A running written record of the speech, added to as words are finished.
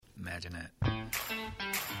imagine that.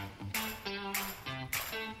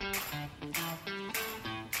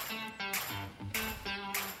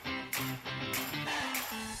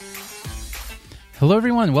 Hello,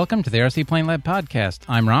 everyone. Welcome to the RC Plane Lab podcast.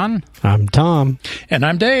 I'm Ron. I'm Tom. And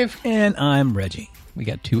I'm Dave. And I'm Reggie. We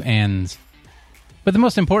got two ands. But the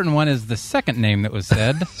most important one is the second name that was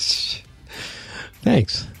said.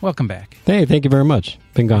 Thanks. Welcome back. Hey, thank you very much.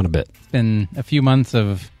 Been gone a bit. It's been a few months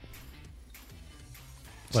of...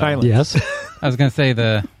 Silence. Yes. I was going to say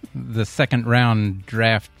the second round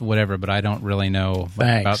draft, whatever, but I don't really know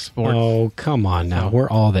Thanks. about sports. Oh, come on now. We're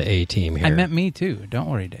all the A team here. I meant me, too. Don't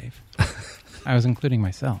worry, Dave. I was including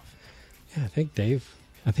myself. Yeah, I think Dave,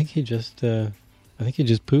 I think he just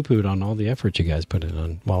poo-pooed on all the effort you guys put in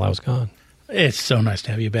on while I was gone. It's so nice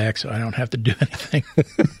to have you back so I don't have to do anything.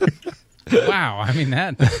 Wow. I mean,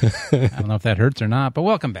 that... I don't know if that hurts or not, but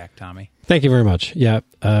welcome back, Tommy. Thank you very much. Yeah,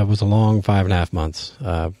 it was a long 5.5 months.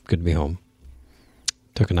 Good to be home.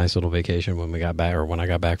 Took a nice little vacation when we got back, or when I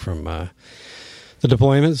got back from the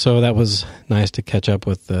deployment, so that was nice to catch up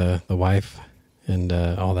with the wife and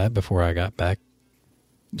all that before I got back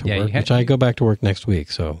to work, which I go back to work next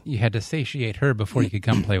week. So You had to satiate her before you could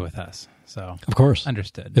come play with us. So of course.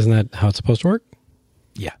 Understood. Isn't that how it's supposed to work?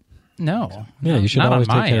 Yeah. No. Yeah, you should not always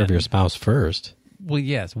on my take care of end. your spouse first. Well,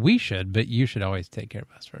 yes, we should, but you should always take care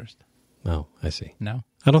of us first. Oh, I see. No?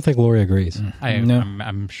 I don't think Lori agrees. No.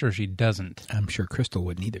 I'm sure she doesn't. I'm sure Crystal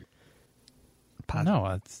wouldn't either.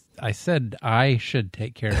 No, I said I should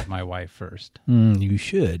take care of my wife first. You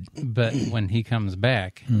should. But when he comes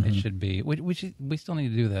back, it should be... We still need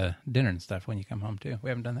to do the dinner and stuff when you come home, too. We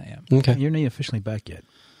haven't done that yet. Okay. You're not officially back yet.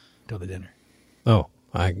 Till the dinner. Oh,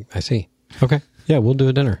 I see. Okay. Yeah, we'll do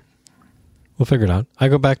a dinner. We'll figure it out. I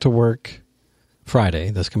go back to work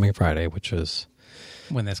Friday, this coming Friday, which is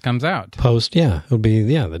When this comes out. post. Yeah, it'll be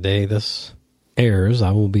the day this airs.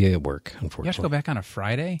 I will be at work, unfortunately. You have to go back on a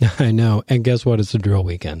Friday? I know. And guess what? It's a drill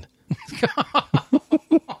weekend.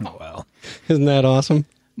 Well. Isn't that awesome?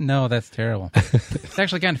 No, that's terrible. It's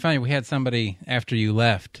actually kind of funny. We had somebody, after you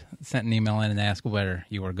left, sent an email in and asked where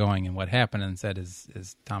you were going and what happened, and said,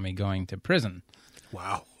 is Tommy going to prison?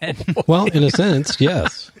 Wow. And, Well, in a sense,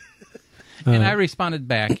 yes. and I responded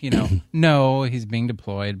back, no, he's being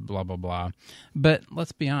deployed, blah, blah, blah. But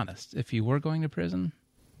let's be honest. If you were going to prison,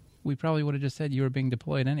 we probably would have just said you were being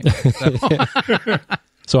deployed anyway. So,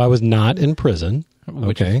 So I was not in prison.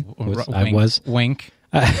 which Okay. is- I was. Wink.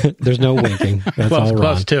 There's no winking. That's all Close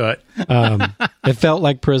wrong. to it. It felt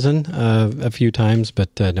like prison a few times, but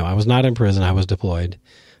no, I was not in prison. I was deployed.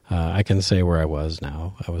 I can say where I was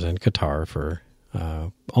now. I was in Qatar for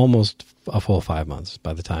almost a full 5 months.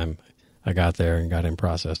 By the time I got there and got in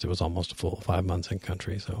processed, it was almost a full 5 months in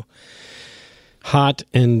country. So hot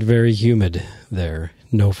and very humid there.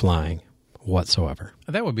 No flying whatsoever.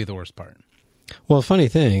 That would be the worst part. Well, funny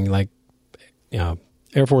thing, like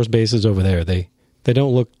Air Force bases over there, they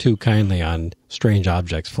don't look too kindly on strange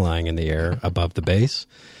objects flying in the air above the base.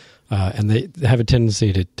 And they have a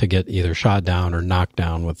tendency to get either shot down or knocked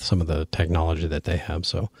down with some of the technology that they have.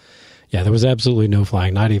 So, yeah, there was absolutely no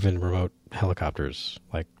flying, not even remote helicopters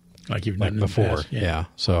like Like you've done in the before. past, Yeah.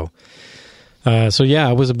 So yeah,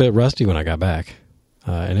 I was a bit rusty when I got back.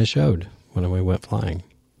 And it showed when we went flying.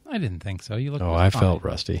 I didn't think so. You look. Oh, I fine. felt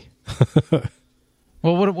rusty.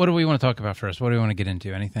 Well, what do we want to talk about first? What do we want to get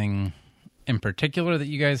into? Anything in particular that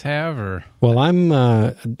you guys have, or Well, I'm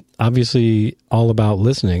obviously all about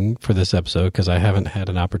listening for this episode because I haven't had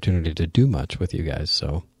an opportunity to do much with you guys.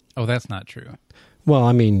 So, oh, that's not true. well,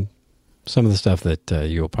 I mean, some of the stuff that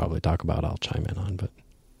you'll probably talk about, I'll chime in on. But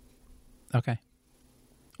Okay.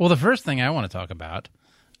 Well, the first thing I want to talk about,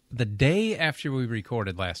 the day after we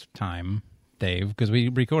recorded last time, Dave, because we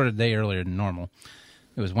recorded a day earlier than normal.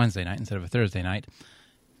 It was Wednesday night instead of a Thursday night.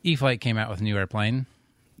 E-Flight came out with a new airplane,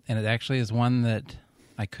 and it actually is one that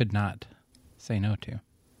I could not say no to.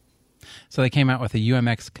 So they came out with a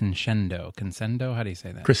UMX Crescendo. Crescendo? How do you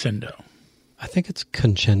say that? Crescendo. I think it's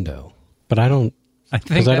Crescendo, but I don't I think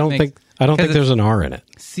because I don't think there's an R in it.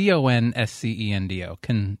 Conscendo.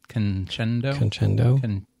 Crescendo?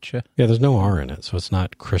 Crescendo. Yeah, there's no R in it, so it's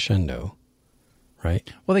not Crescendo,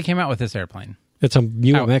 right? Well, they came out with this airplane. It's a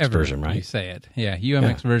UMX However version, you right? say it. Yeah,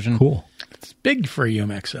 UMX version. Cool. It's big for a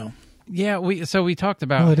UMXO. Yeah, we talked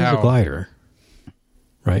about Well, it is how... a glider,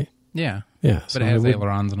 right? Yeah. Yeah, But it has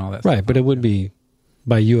ailerons and all that right, stuff. but it would be,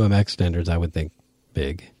 by UMX standards, I would think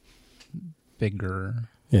big. Bigger.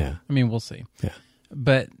 Yeah, I mean, we'll see. yeah.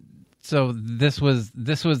 But so this is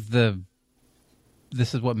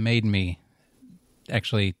what made me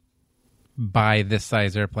actually buy this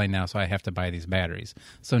size airplane now, so I have to buy these batteries.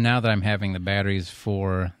 So now that I'm having the batteries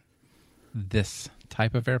for this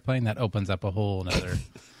type of airplane, that opens up a whole other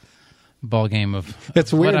ball game of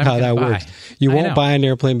It's what weird I'm how gonna that buy. works. You I won't know. buy an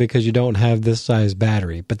airplane because you don't have this size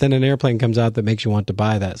battery, but then an airplane comes out that makes you want to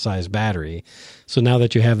buy that size battery. So now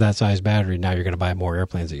that you have that size battery, now you're going to buy more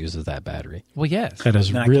airplanes that uses that battery. Well, yes. That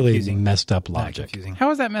is Not really confusing. messed up Not logic. confusing.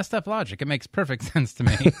 How is that messed up logic? It makes perfect sense to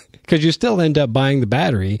me. Because you still end up buying the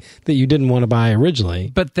battery that you didn't want to buy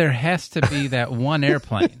originally. But there has to be that one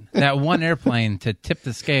airplane to tip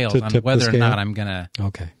the scales To on tip the whether or scale? not I'm going to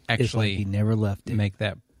Okay. It's like actually he never left it. make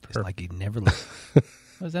that It's perfect. like he never left.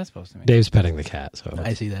 What is that supposed to mean? Dave's petting the cat, so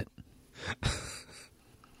I see that.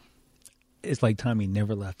 It's like Tommy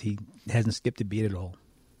never left. He hasn't skipped a beat at all.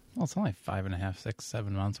 Well, it's only 5.5, 6,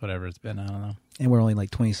 7 months, whatever it's been. I don't know. And we're only like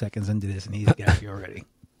 20 seconds into this, and he's got you already.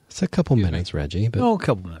 it's a couple Excuse me. minutes, Reggie. But Oh, a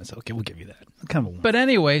couple minutes. Okay, we'll give you that. Kind of one. But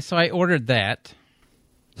anyway, so I ordered that.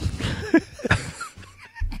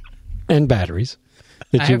 and batteries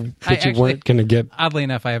that I you have- I actually- weren't going to get. Oddly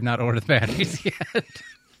enough, I have not ordered the batteries yet.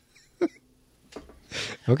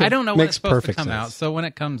 Okay. I don't know when Makes it's supposed to perfect come sense. out. So when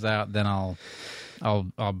it comes out, then I'll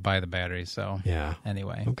buy the batteries. So Yeah.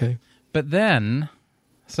 anyway, Okay. but then,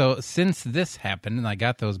 so since this happened and I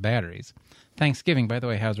got those batteries, Thanksgiving. By the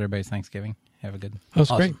way, how's everybody's Thanksgiving? Have a good. That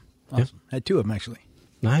was awesome. great. Awesome. I had two of them, actually.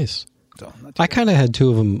 Nice. So not too I kind of had two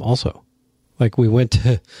of them also. Like we went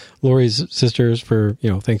to Lori's sisters for,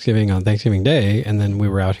 Thanksgiving on Thanksgiving Day, and then we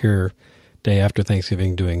were out here day after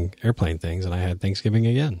Thanksgiving doing airplane things, and I had Thanksgiving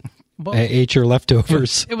again. Well, I ate your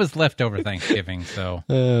leftovers. it was leftover Thanksgiving, so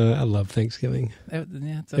I love Thanksgiving.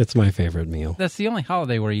 It's my favorite meal. that's the only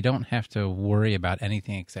holiday where you don't have to worry about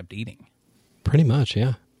anything except eating. Pretty much,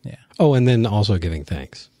 yeah. Yeah, Oh, and then also giving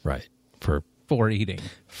thanks, right, for eating.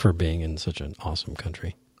 being in such an awesome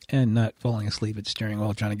country. And not falling asleep at steering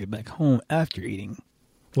while trying to get back home after eating.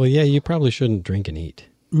 Well, yeah, you probably shouldn't drink and eat.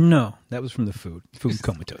 No, that was from the food. Food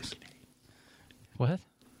comatose. What?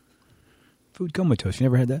 Food comatose. You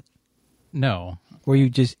never had that? No, Where you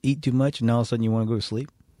just eat too much and all of a sudden you want to go to sleep?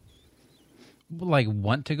 like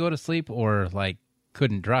want to go to sleep or like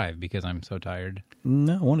couldn't drive because I'm so tired.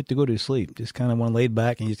 No, I wanted to go to sleep. Just kind of want to lay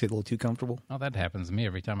back and you just get a little too comfortable. Oh, that happens to me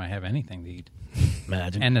every time I have anything to eat,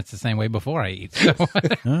 Imagine. and it's the same way before I eat. So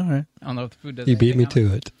I All right. don't know if the food does. You beat me anything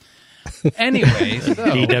to it. else. Anyway, so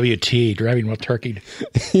DWT, driving while turkeyed.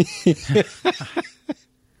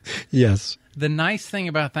 Yes. the nice thing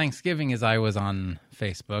about Thanksgiving is I was on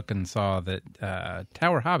Facebook and saw that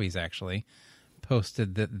Tower Hobbies actually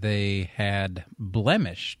posted that they had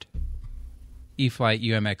blemished E-Flight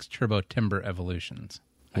UMX Turbo Timber Evolutions.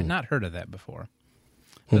 I'd not heard of that before.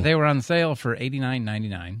 But they were on sale for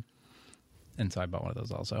 $89.99. And so I bought one of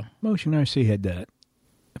those also. Motion RC had that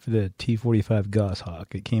for the T45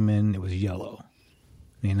 Goshawk. It came in, it was yellow.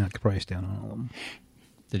 They knocked the price down on all of them.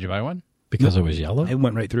 Did you buy one? Because it was yellow? It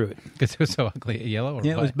went right through it. Because it was so ugly. Yellow or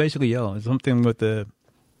Yeah, it was black? basically yellow. It was something with the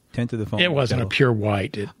tint of the foam. It wasn't a Yellow. pure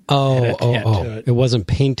white. It had Oh, a tint to It wasn't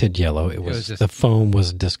painted yellow. It was just- the foam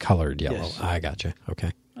was discolored yellow. Yes. I gotcha.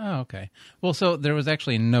 Okay. Oh, okay. Well, so there was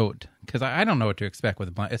actually a note, because I don't know what to expect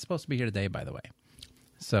with blind. It's supposed to be here today, by the way.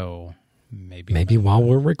 So maybe while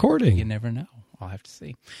we're recording. you never know. I'll have to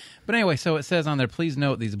see. But anyway, so it says on there, please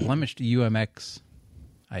note these blemished UMX.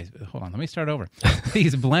 Hold on, let me start over.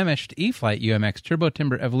 These blemished E-Flight UMX Turbo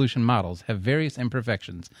Timber Evolution models have various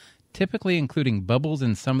imperfections, typically including bubbles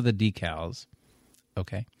in some of the decals.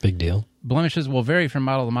 Okay. Big deal. Blemishes will vary from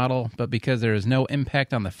model to model, but because there is no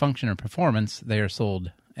impact on the function or performance, they are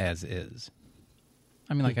sold as is.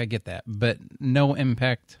 I mean, like, I get that, but no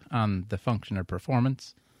impact on the function or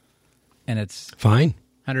performance, and it's Fine.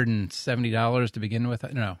 $170 to begin with.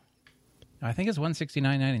 No, I think it's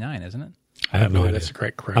 $169.99, isn't it? I have no believe idea. that's a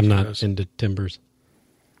great correction. I'm not Those. into timbers.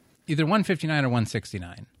 Either $159 or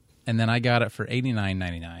 $169, and then I got it for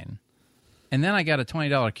 $89.99, and then I got a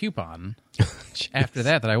 $20 coupon after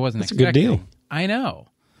that I wasn't That's a good expecting. deal. I know.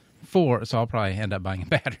 So I'll probably end up buying a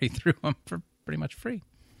battery through them for pretty much free.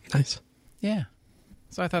 Nice. Yeah.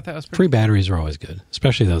 So I thought that was pretty Free batteries are always good,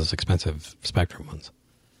 especially those expensive Spectrum ones.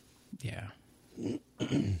 Yeah.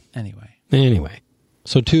 Anyway. Anyway,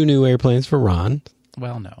 so 2 new airplanes for Ron.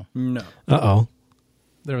 Well, no. No. Uh-oh.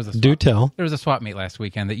 There was a Do tell. There was a swap meet last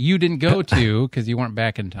weekend that you didn't go to because you weren't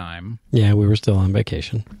back in time, Yeah, we were still on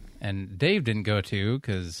vacation. and Dave didn't go to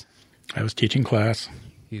because I was teaching class.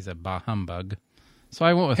 he's a bah humbug. So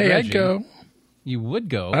I went with Hey, Reggie. I'd go. You would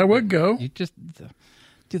go. I would go. You just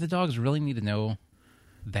do the dogs really need to know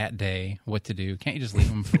that day what to do? Can't you just leave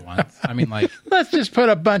them for once? I mean, like, Let's just put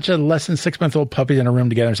a bunch of less than 6-month-old puppies in a room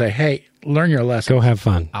together and say, hey, learn your lesson. Go have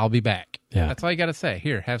fun. I'll be back. Yeah. That's all you got to say.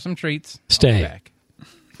 Here, have some treats. I'll Stay. be back.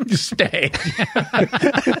 Stay.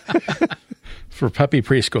 For puppy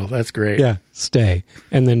preschool, that's great. Yeah, stay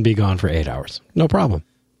and then be gone for 8 hours. No problem.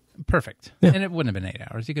 Perfect. Yeah. And it wouldn't have been 8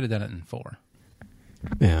 hours. You could have done it in 4.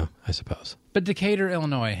 Yeah, I suppose. But Decatur,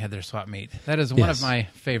 Illinois had their swap meet. That is one Yes. of my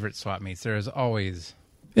favorite swap meets. There is always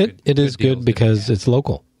It is deals good to be because had. it's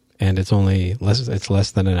local and it's only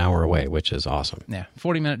less than an hour away, which is awesome. Yeah,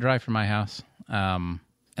 40-minute drive from my house. And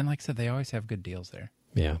like I said, they always have good deals there.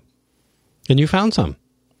 Yeah. And you found some.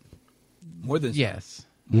 More than Yes.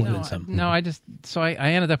 More no, than some. No, I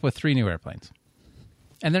ended up with 3 new airplanes.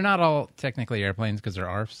 And they're not all technically airplanes because they're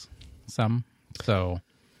ARFs, some. So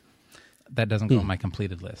that doesn't go on my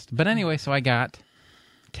completed list. But anyway, so I got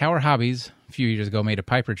Tower Hobbies a few years ago made a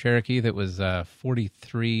Piper Cherokee that was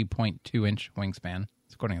 43.2-inch wingspan,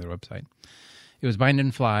 according to their website. It was bind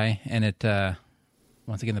and fly, and it,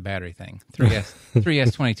 once again, the battery thing,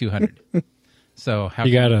 3S 2200. So how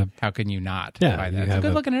can you not buy that? It's a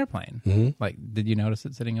good-looking airplane. Mm-hmm. Like, did you notice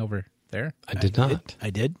it sitting over there? I did not. I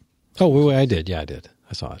did. Oh, wait, I did. Yeah, I did.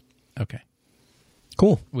 I saw it. Okay.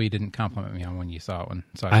 Cool. Well, you didn't compliment me on when you saw it.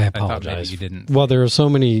 So I thought maybe apologize. you didn't. Well, there are so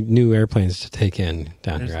many new airplanes to take in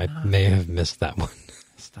down There's here. I not. may have missed that one.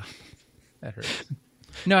 Stop. That hurts.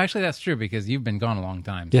 No, actually, that's true because you've been gone a long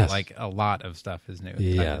time. So Yes. like a lot of stuff is new.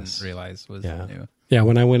 Yes. I didn't realize was new. Yeah,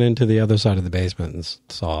 when I went into the other side of the basement and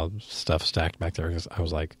saw stuff stacked back there, I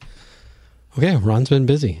was like, okay, Ron's been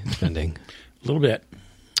busy spending. A little bit.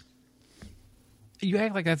 You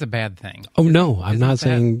act like that's a bad thing. Oh, no, I'm Isn't not that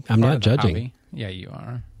saying, I'm part not of the judging. hobby? Yeah, you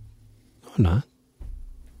are. No, I'm not.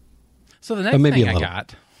 So the next maybe thing a I little.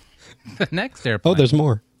 got, the next airplane. Oh, there's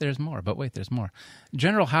more. There's more, but wait, there's more.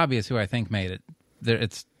 General Hobby is who I think made it.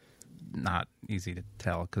 It's not easy to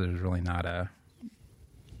tell because there's really not a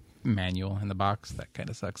manual in the box. That kind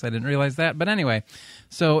of sucks. I didn't realize that. But anyway,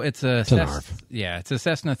 so it's a an ARF. Yeah, it's a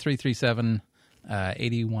Cessna 337,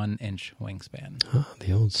 81-inch wingspan. Oh,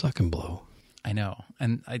 the old suck and blow. I know,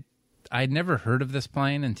 and I'd never heard of this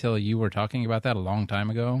plane until you were talking about that a long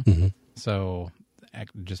time ago. Mm-hmm. So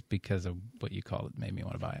just because of what you called it made me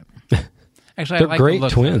want to buy it. Actually, They're I like great the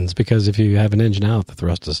look twins because if you have an engine out, the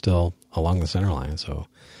thrust is still along the center line, so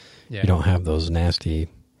Yeah. you don't have those nasty,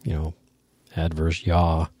 adverse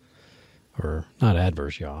yaw, or not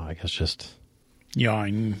adverse yaw, I guess just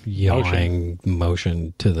Yawing. yawing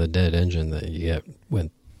motion to the dead engine that you get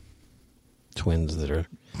with twins that are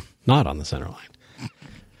not on the center line.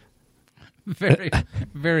 Very,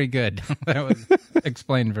 very good. That was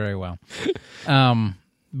explained very well.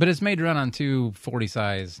 But it's made to run on 2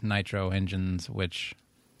 40-size nitro engines, which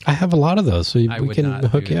I have a lot of those, so I we would can not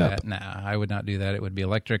hook do you that. up. Nah, I would not do that. It would be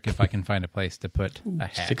electric if I can find a place to put a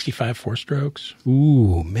hatch. 65 four-strokes.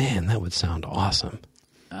 Ooh, man, that would sound awesome.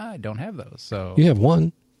 I don't have those, so You have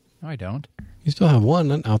one. no, I don't. You still have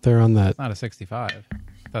one out there on that. It's not a 65.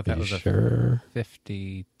 I thought that Are you was a sure?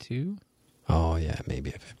 52. Oh, yeah,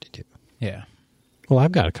 maybe a 52. Yeah, Well,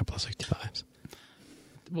 I've got a couple of 65s.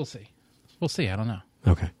 we'll see. We'll see. I don't know.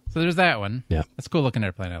 Okay. So there's that one. Yeah. That's a cool looking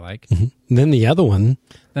airplane I like. And then the other one,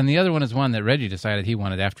 Then the other one is one that Reggie decided he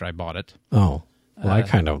wanted after I bought it. well, I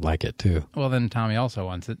kind of like it too. Well, then Tommy also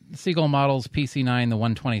wants it. Seagull Models PC9, the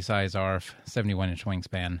 120 size ARF, 71-inch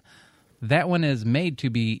wingspan. That one is made to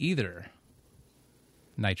be either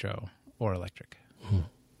nitro or electric.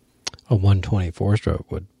 A 124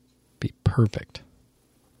 stroke would be perfect,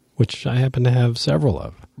 which I happen to have several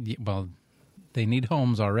of. Well, they need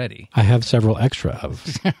homes already. I have several extra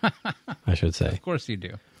of, I should say. Of course you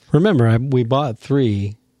do. Remember, we bought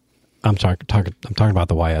 3. I'm talking about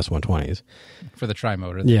the YS 120s. For the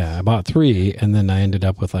tri-motor. Yeah, I bought 3, and then I ended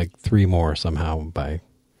up with like 3 more somehow by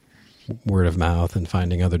word of mouth and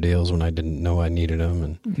finding other deals when I didn't know I needed them.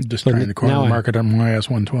 And Just But trying to corner now the I- market on YS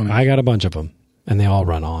 120. I got a bunch of them, and they all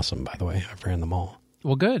run awesome. By the way, I've ran them all.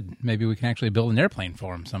 Well, good. Maybe we can actually build an airplane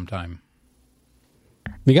for him sometime.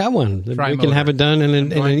 We got one. We Tri-motor. can have it done in an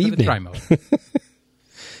Going for the evening. tri-motor.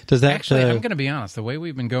 Does that Actually, I'm going to be honest. The way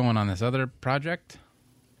we've been going on this other project,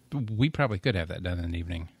 we probably could have that done in an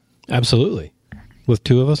evening. absolutely with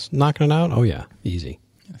 2 of us knocking it out? Oh yeah, easy.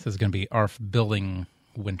 This is going to be ARF building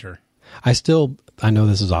winter. I know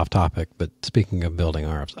this is off topic, but speaking of building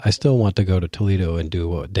ARFs, I still want to go to Toledo and do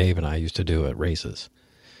what Dave and I used to do at races.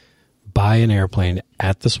 Buy an airplane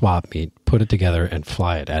at the swap meet, put it together, and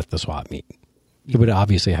fly it at the swap meet. It would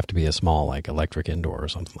obviously have to be a small, like, electric indoor or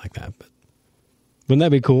something like that. But wouldn't that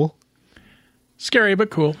be cool? Scary, but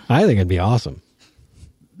cool. I think it'd be awesome.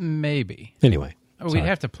 Maybe. Anyway. We'd sorry.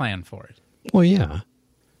 have to plan for it. Well, yeah.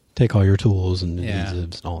 Take all your tools and Yeah.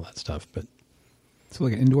 adhesives and all that stuff. But It's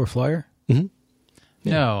like an indoor flyer.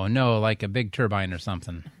 No, like a big turbine or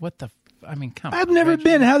something. What the... I mean, come on. I've never Reggie.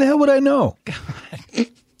 been. How the hell would I know?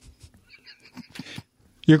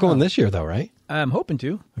 You're going this year, though, right? I'm hoping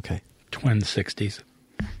to. Okay. Twin 60s.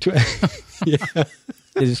 Yeah.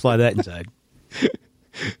 They just fly that inside.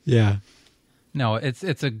 Yeah. No, it's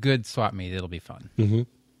a good swap meet. It'll be fun.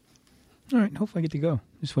 All right, hopefully I get to go.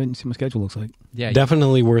 Just wait and see what my schedule looks like. Yeah,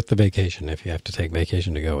 Definitely worth the vacation. If you have to take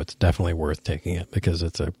vacation to go, it's definitely worth taking it because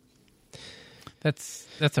it's a that's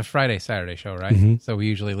a Friday, Saturday show, right? So we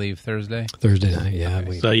usually leave Thursday. Thursday night. Yeah.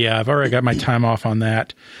 So, yeah, I've already got my time off on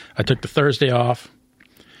that. I took the Thursday off.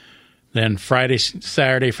 Then Friday,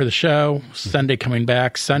 Saturday for the show. Sunday coming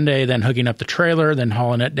back. Sunday, then hooking up the trailer. Then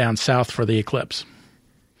hauling it down south for the eclipse.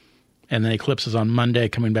 And then eclipse is on Monday,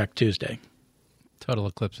 coming back Tuesday. Total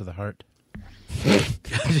eclipse of the heart.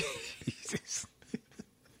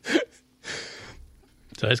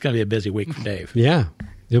 So it's going to be a busy week for Dave. Yeah.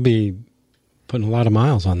 You'll be putting a lot of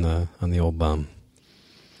miles on the old bum.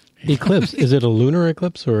 Eclipse. Is it a lunar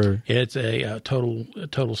eclipse or? It's a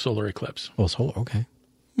total solar eclipse. Oh, solar. Okay.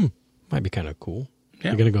 Might be kind of cool. Yeah.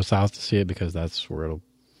 You're going to go south to see it because that's where it'll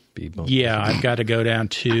be. Most Yeah, I've got to go down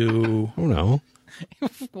to... I don't know.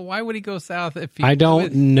 Why would he go south if he? I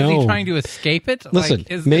don't know. Is he trying to escape it? Listen,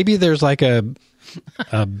 Like, maybe there's like a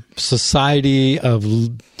society of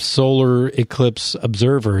solar eclipse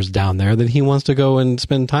observers down there that he wants to go and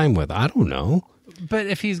spend time with. I don't know. But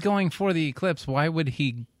if he's going for the eclipse, why would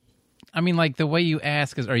he? I mean, like the way you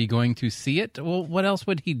ask is, are you going to see it? Well, what else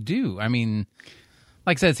would he do? I mean,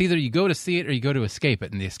 like I said, it's either you go to see it or you go to escape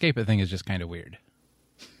it, and the escape it thing is just kind of weird.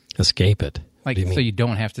 Escape it. Like, What do you so mean? you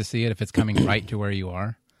don't have to see it if it's coming right to where you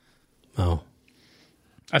are. Oh,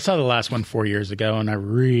 I saw the last one 4 years ago, and I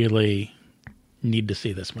really need to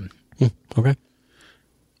see this one. okay.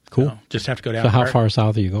 Cool. So just have to go down. So how far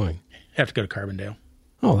south are you going? Have to go to Carbondale.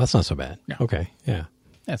 Oh, that's not so bad. No. Okay, yeah.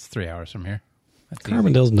 That's 3 hours from here. That's easy.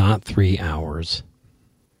 Carbondale's not 3 hours.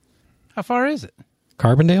 How far is it?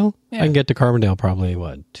 Carbondale? Yeah. I can get to Carbondale probably,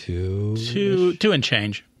 what, 2? Two and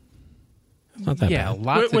change. Not that Yeah, bad.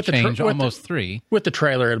 lots With of the change, with the- almost 3. With the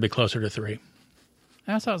trailer, it'll be closer to 3.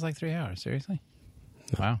 I thought it was like 3 hours. Seriously?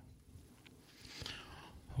 Wow.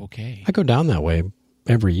 Okay. I go down that way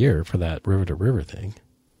every year for that river to river thing.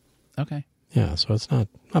 Okay. Yeah, so it's not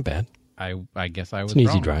bad. I guess I was It's an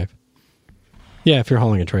easy wrong. drive. Yeah, if you're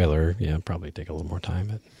hauling a trailer, yeah, probably take a little more time.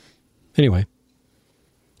 But anyway,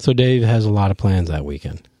 so Dave has a lot of plans that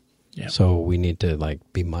weekend. Yeah. So we need to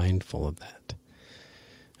be mindful of that,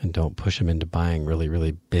 and don't push him into buying really,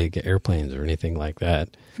 really big airplanes or anything like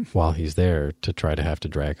that while he's there to try to have to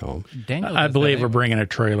drag home. Daniel I does believe that we're anyway. bringing a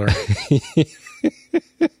trailer.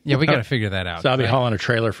 Yeah, we got to figure that out. So I'll be right? hauling a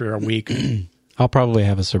trailer for a week. I'll probably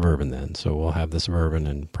have a Suburban then, so we'll have the Suburban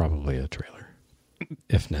and probably a trailer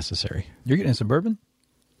if necessary. You're getting a Suburban?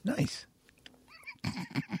 Nice.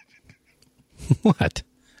 What?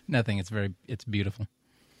 Nothing. It's beautiful.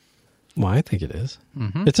 Well, I think it is.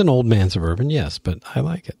 It's an old man Suburban, yes, but I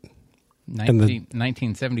like it.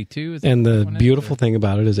 1972. Is And that the one is, beautiful or- thing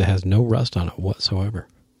about it is it has no rust on it whatsoever.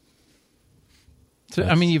 So,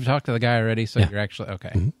 I mean, you've talked to the guy already, so Yeah. you're actually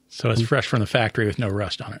okay. So it's fresh from the factory with no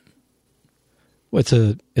rust on it. Well,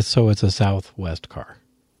 it's a Southwest car.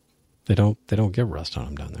 They don't get rust on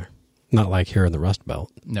them down there. Not like here in the Rust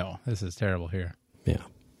Belt. No, this is terrible here. Yeah,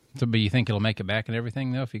 So, but you think it'll make it back and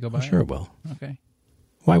everything though if you go by? I'm sure it will. Okay.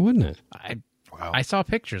 Why wouldn't it? I saw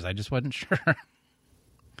pictures. I just wasn't sure.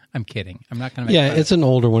 I'm kidding. I'm not going to make Yeah, fun of it's an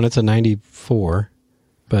older one. It's a 94,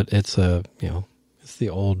 but it's it's the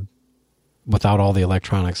old without all the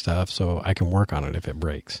electronic stuff, so I can work on it if it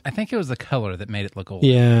breaks. I think it was the color that made it look old.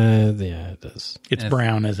 Yeah, it does. It's And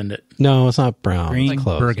brown, isn't it? No, it's not brown. Green? It's Like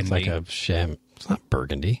close. burgundy. It's like it's not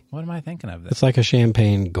burgundy. What am I thinking of? It's like a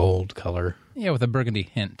champagne gold color. Yeah, with a burgundy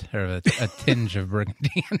hint or a tinge of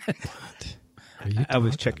burgundy in it. Are you I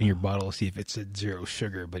was checking your bottle to see if it said 0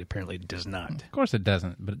 sugar, but apparently it does not. Of course it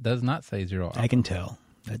doesn't, but it does not say 0 alcohol. I can tell.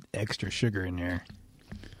 That extra sugar in there.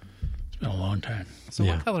 It's been a long time. So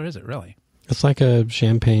Yeah. what color is it really? It's like a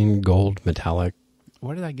champagne gold metallic.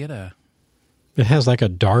 Where did I get a... It has like a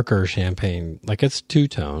darker champagne, like it's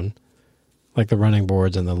two-tone. Like the running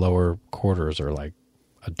boards and the lower quarters are like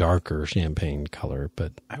a darker champagne color,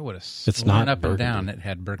 but I would have It's sworn not up and burgundy. down it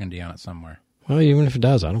had burgundy on it somewhere. well, even if it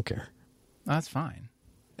does, I don't care. That's fine.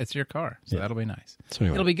 It's your car, so Yeah. that'll be nice. So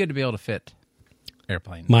anyway, It'll be good to be able to fit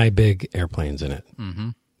airplanes. my big airplanes in it.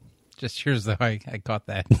 Just yours, though, I caught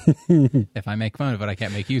that. If I make fun of it, I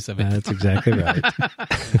can't make use of it. That's exactly right.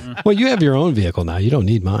 Well, you have your own vehicle now. You don't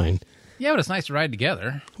need mine. Yeah, but it's nice to ride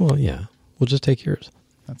together. Well, yeah. We'll just take yours.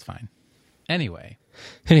 That's fine. Anyway,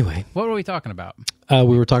 Anyway, what were we talking about?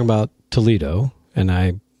 we were talking about Toledo, and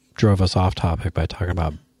I drove us off topic by talking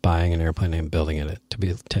about buying an airplane and building it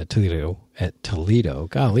at Toledo.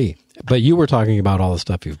 Golly. But you were talking about all the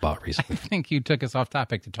stuff you've bought I recently, think you took us off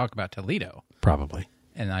topic to talk about Toledo. probably.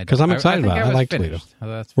 And I 'Cause I'm excited think about it. I was like finished. Oh,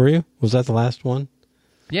 that's, Were you? Was that the last one?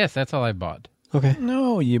 yes, that's all I bought. Okay.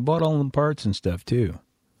 No, you bought all the parts and stuff too.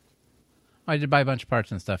 I did buy a bunch of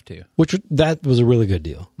parts and stuff too. That was a really good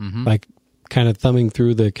deal. Like kind of thumbing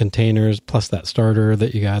through the containers plus that starter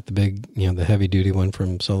that you got, the big, the heavy duty one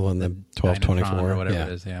from Solo and the 1224 or whatever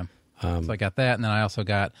it is, yeah. So I got that, and then I also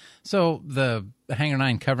got the Hanger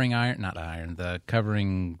 9 covering iron, not iron, the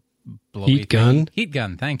covering Heat gun? Heat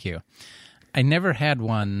gun, thank you. I never had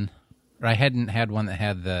one, or I hadn't had one that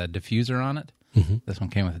had the diffuser on it. This one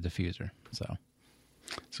came with a diffuser, so.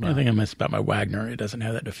 It's the only thing I miss about my Wagner. It doesn't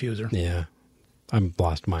have that diffuser. Yeah. I've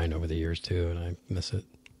lost mine over the years too, and I miss it.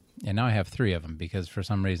 And now I have 3 of them because for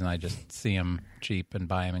some reason I just see them cheap and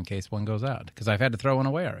buy them in case one goes out. Because I've had to throw one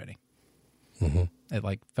away already.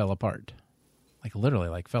 It fell apart.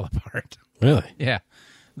 Literally fell apart. Really? Yeah.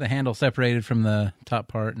 The handle separated from the top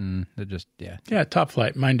part and it just, yeah. Yeah, Top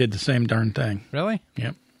Flight. Mine did the same darn thing. Really?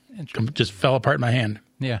 Yep. Just fell apart in my hand.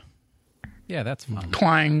 Yeah. Yeah, that's fun.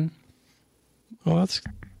 Clang. Well, that's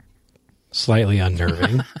slightly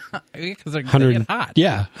unnerving. Because they 100, get hot.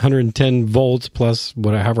 Yeah, 110 volts plus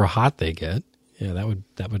whatever hot they get. Yeah, that would.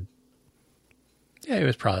 Yeah, it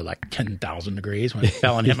was probably like 10,000 degrees when it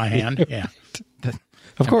fell and hit my hand. Yeah.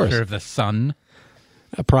 Of course. Temperature of the sun.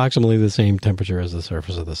 Approximately the same temperature as the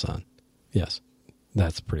surface of the sun. Yes,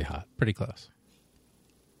 that's pretty hot. Pretty close.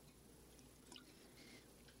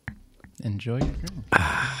 Enjoy your drink.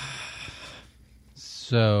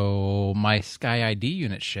 So my Sky ID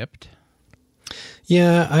unit shipped.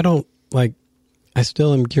 Yeah, I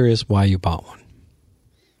still am curious why you bought one.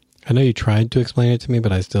 I know you tried to explain it to me,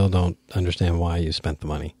 but I still don't understand why you spent the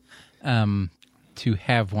money. To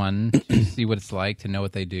have one, to see what it's like, to know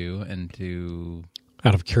what they do, and to...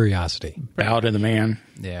 Out of curiosity. Bow to the man.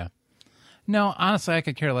 Yeah. No, honestly, I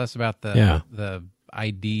could care less about the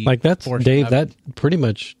ID. That's, portion Dave, of that it. pretty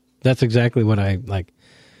much, that's exactly what I like.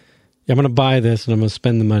 I'm going to buy this and I'm going to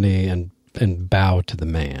spend the money and bow to the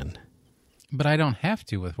man. But I don't have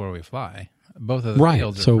to with Where We Fly. Both of the Right.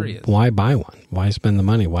 fields are So free. why buy one? Why spend the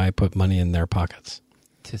money? Why put money in their pockets?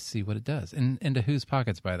 To see what it does. And into whose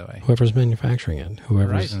pockets, by the way? Whoever's manufacturing it.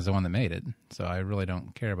 Whoever's. Verizon's the one that made it. So I really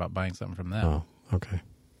don't care about buying something from them. Oh, okay.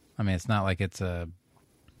 I mean, it's not like it's a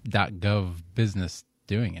 .gov business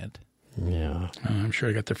doing it. Yeah. I'm sure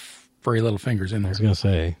they got their furry little fingers in I there. was going to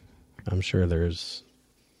say, I'm sure there's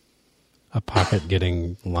a pocket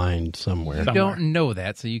getting lined somewhere. You don't know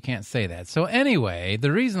that, so you can't say that. So anyway, the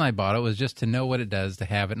reason I bought it was just to know what it does to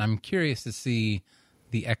have it, and I'm curious to see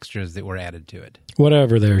the extras that were added to it.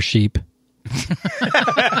 Whatever, they're sheep.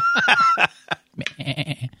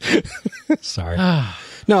 Sorry.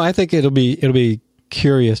 No, I think it'll be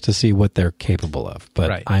curious to see what they're capable of, but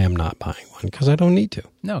Right. I am not buying one because I don't need to.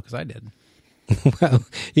 No, because I did. Well,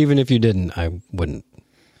 even if you didn't, I wouldn't.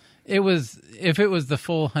 If it was the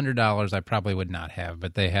full $100, I probably would not have,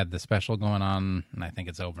 but they had the special going on, and I think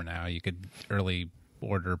it's over now. You could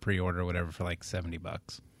pre-order, whatever, for like $70.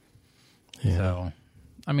 Yeah. So,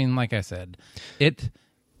 I mean, like I said,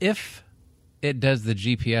 if it does the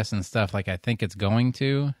GPS and stuff like I think it's going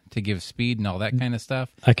to give speed and all that kind of stuff,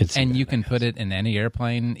 I could see and that, you can I guess. put it in any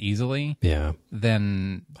airplane easily, Yeah,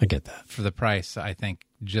 then I get that. for the price, I think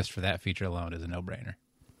just for that feature alone is a no-brainer.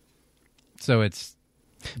 So it's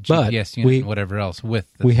But GPS unit and whatever else with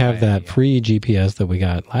the we have Sky that ID. free GPS that we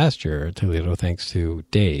got last year at Toledo, thanks to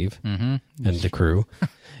Dave and the crew.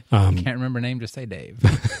 Can't remember name, just say Dave.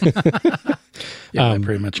 Yeah, that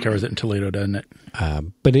pretty much covers it in Toledo, doesn't it?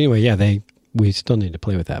 But anyway, yeah, we still need to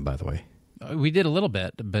play with that, by the way. We did a little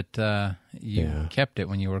bit, but you Yeah. kept it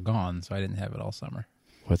when you were gone, so I didn't have it all summer.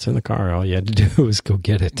 What's in the car? All you had to do was go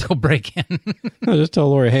get it. Go break in. No, just tell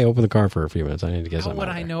Lori, hey, open the car for a few minutes. I need to get How something would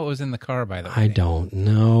out of I there. know it was in the car, by the way? I don't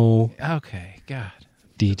know Okay, God.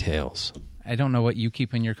 details. I don't know what you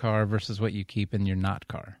keep in your car versus what you keep in your not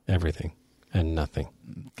car. Everything and nothing.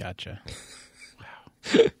 Gotcha.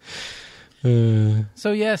 Uh,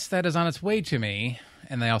 So, yes, that is on its way to me.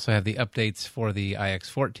 And they also have the updates for the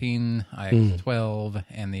iX14, iX12,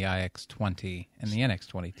 and the iX20, and the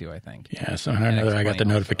NX22, I think. Yeah, somehow or another I got the NX20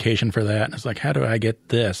 notification for that. And it's like, how do I get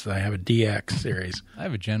this? I have a DX series. I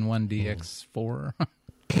have a Gen 1 DX4.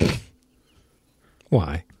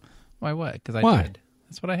 why? Why what? Because I Why? did.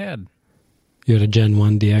 That's what I had. You had a Gen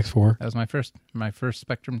 1 DX4? That was my first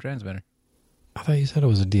Spectrum transmitter. I thought you said it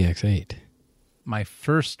was a DX8. My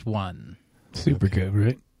first one. Super Cub,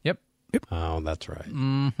 right? Yep. Oh, that's right.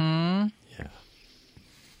 Mm-hmm. Yeah.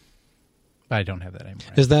 I don't have that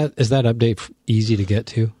anymore. Is that update easy to get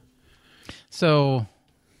to? So,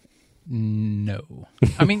 no.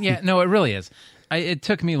 I mean, yeah, no, it really is. It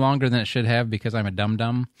took me longer than it should have because I'm a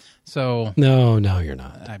dum-dum. So No, you're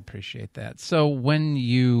not. I appreciate that. So when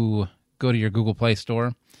you go to your Google Play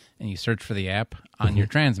Store and you search for the app on your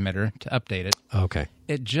transmitter to update it, Okay.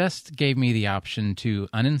 it just gave me the option to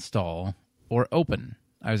uninstall or open.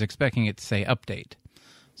 I was expecting it to say update.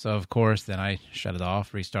 So, of course, then I shut it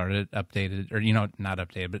off, restarted it, updated, or, not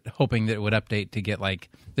updated, but hoping that it would update to get, like,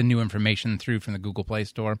 the new information through from the Google Play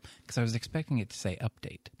Store, because I was expecting it to say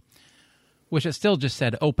update, which it still just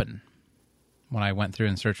said open when I went through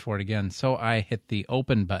and searched for it again. So I hit the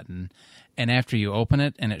open button, and after you open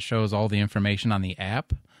it and it shows all the information on the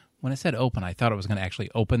app, when it said open, I thought it was going to actually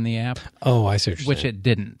open the app, Oh, I see what you're which saying. it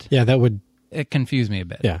didn't. Yeah, that would... It confused me a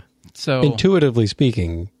bit. Yeah. So Intuitively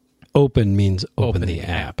speaking, open means open the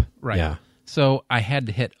app. Right. Yeah. So I had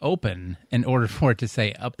to hit open in order for it to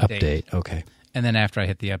say update. Update. Okay. And then after I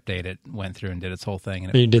hit the update, it went through and did its whole thing.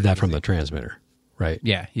 And And you did that from the transmitter, right?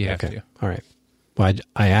 Yeah, you have Okay. to All right. Well,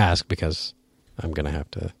 I ask because I'm going to have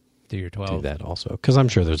to do your 12. do that also. Because I'm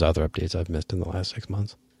sure there's other updates I've missed in the last 6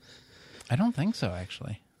 months. I don't think so,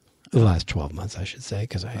 actually. The last 12 months, I should say,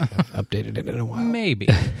 because I haven't updated it in a while. Maybe.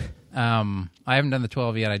 I haven't done the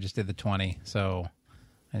 12 yet. I just did the 20, so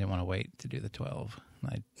I didn't want to wait to do the 12.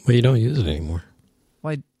 Well, you don't use it anymore.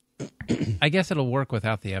 I guess it'll work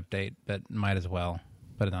without the update, but might as well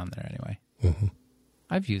put it on there anyway. Mm-hmm.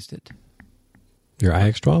 I've used it. Your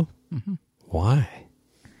iX12? Mm-hmm. Why?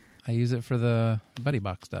 I use it for the Buddy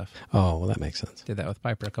Box stuff. Oh, well, that makes sense. Did that with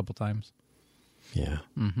Piper a couple times. Yeah.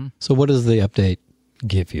 Mm-hmm. So what does the update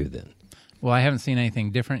give you then? Well, I haven't seen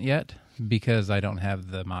anything different yet because I don't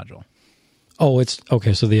have the module. Oh, it's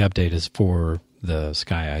okay. So the update is for the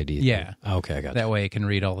Sky ID. thing. Yeah. Okay, I got That you. way it can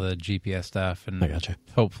read all the GPS stuff, and I gotcha.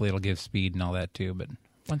 hopefully it'll give speed and all that too. But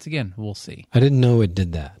once again, we'll see. I didn't know it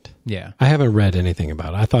did that. Yeah. I haven't read anything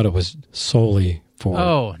about it. I thought it was solely for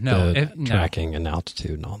the no. tracking and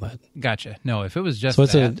altitude and all that. Gotcha. No, if it was just So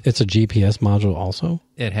it's that, it's a GPS module also?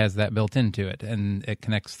 it has that built into it, and it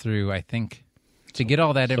connects through, I think, to get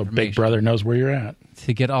all that So information. Big Brother knows where you're at.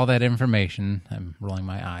 To get all that information, I'm rolling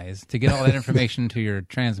my eyes. To get all that information to your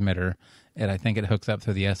transmitter, I think it hooks up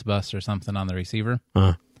through the S-Bus or something on the receiver,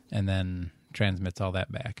 and then transmits all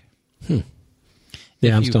that back.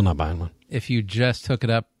 Yeah, I'm you- still not buying one. If you just hook it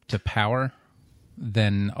up to power,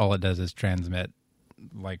 then all it does is transmit,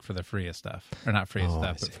 like for the FRIA stuff, or not FRIA Oh, I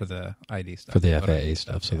stuff, but see. for the ID stuff, For the Photo FAA ID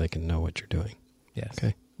stuff, so yeah. they can know what you're doing. Yes,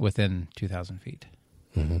 Okay. within 2,000 feet.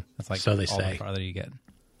 Mm-hmm. That's like So they all say. the farther you get.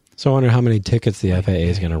 So I wonder how many tickets the FAA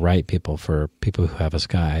is going to write people for people who have a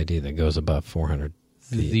Sky ID that goes above 400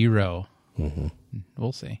 feet. 0. Mm-hmm.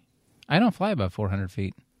 We'll see. I don't fly above 400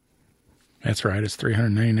 feet. That's right. It's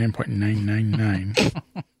 399.999.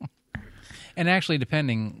 And actually,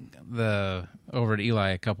 depending, over at Eli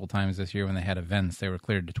a couple times this year when they had events, they were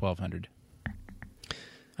cleared to 1,200.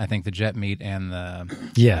 I think the jet meet and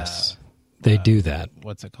the Yes, they do that.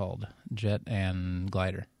 what's it called? Jet and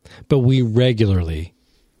glider. But we regularly,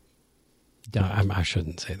 Don't. I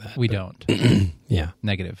shouldn't say that. We but- don't. Yeah,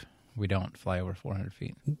 Negative. We don't fly over 400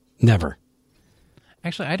 feet. never.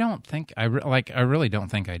 Actually, I don't think I really don't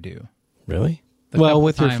think I do. Really? The Well, couple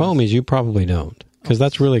with your times- foamies, you probably don't. Because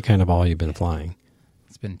that's really kind of all you've been flying.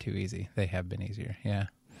 It's been too easy. They have been easier. Yeah.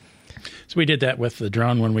 So we did that with the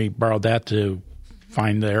drone when we borrowed that to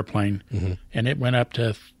find the airplane, and it went up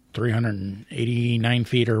to 389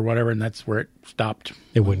 feet or whatever, and that's where it stopped.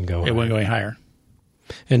 It wouldn't go. It wasn't going higher.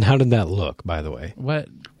 And how did that look, by the way? What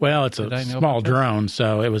Well, it's Did a I know small about this? drone,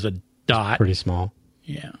 so it was a dot. Pretty small.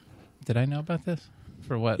 Yeah, did I know about this?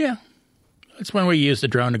 For what? yeah. It's when we used the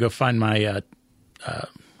drone to go find my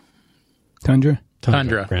Tundra?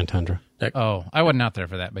 Tundra. Grand Tundra. Oh, I wasn't out there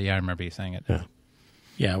for that, but yeah, I remember you saying it. Yeah.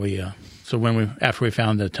 Yeah, we so after we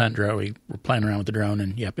found the Tundra, we were playing around with the drone,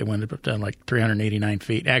 and yep, it went up to like 389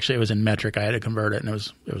 feet. Actually, it was in metric. I had to convert it, and it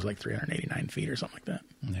was like 389 feet or something like that.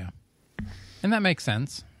 Yeah. And that makes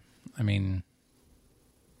sense. I mean,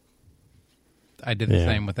 I did the Yeah.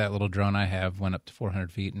 same with that little drone I have, went up to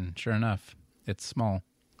 400 feet, and sure enough, it's small.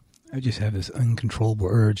 I just have this uncontrollable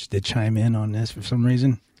urge to chime in on this for some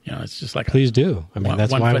reason. You know, it's just like Please do. I mean, One-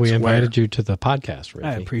 that's 1 why foot we square. invited you to the podcast, Ricky.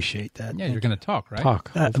 I appreciate that. Yeah, you're going to talk, right? Talk.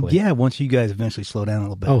 Hopefully. Yeah, once you guys eventually slow down a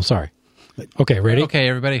little bit. Oh, sorry. Okay, ready? Okay,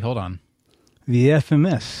 everybody, hold on. The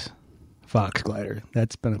FMS Fox glider,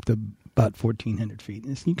 that's been up to about 1,400 feet.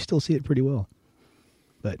 And you can still see it pretty well.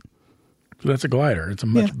 But that's a glider. It's a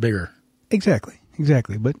much Yeah. bigger.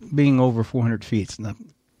 exactly. But being over 400 feet is not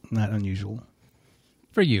unusual.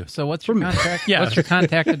 For you. So what's your contact? Yeah. What's your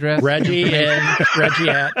contact address? Reggie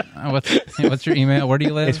at What's your email? Where do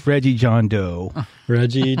you live? It's Reggie John Doe.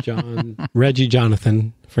 Reggie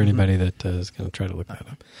Jonathan, for anybody that is going to try to look that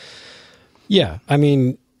up. Yeah, I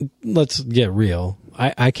mean, let's get real.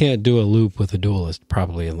 I can't do a loop with a Duelist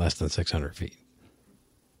probably in less than 600 feet.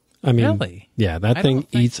 I mean, Really? Yeah, that I thing don't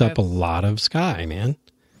think eats up a that's- lot of sky, man.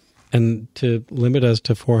 And to limit us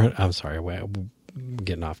to 400, I'm sorry, we're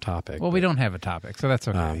getting off topic. Well, we don't have a topic, so that's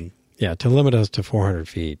okay. Yeah, to limit us to 400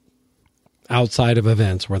 feet outside of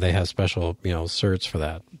events where they have special, certs for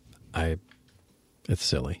that, it's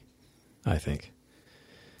silly, I think.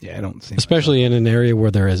 Yeah, I don't see. Especially in an area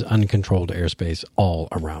where there is uncontrolled airspace all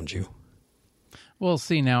around you. Well,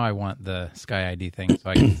 see, now I want the Sky ID thing so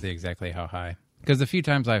I can see exactly how high. Because the few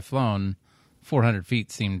times I've flown, 400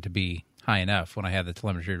 feet seemed to be high enough when I had the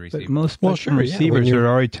telemetry receiver. But most Well, spectrum sure, yeah, receivers when you're- are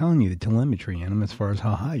already telling you the telemetry in them as far as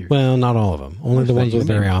how high you're. Well, not all of them. Only the ones with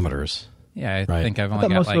variometers. Yeah, I Right. think I've I only thought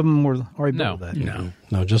got most like... of them were already No. below that. No.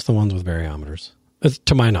 No, just the ones with variometers. It's,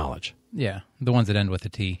 to my knowledge. Yeah, the ones that end with a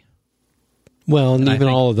T. Well, and And I even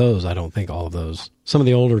think- all of those, I don't think all of those. Some of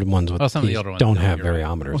the older ones with Some of the Ts older ones don't don't, have you're right.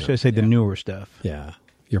 variometers. Or should I say the newer stuff? Yeah,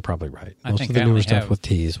 you're probably right. I Most think of the I newer only stuff have- with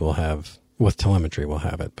Ts will have, with telemetry will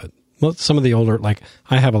have it, but some of the older, like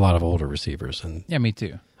I have a lot of older receivers, and Yeah, me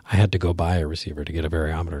too. I had to go buy a receiver to get a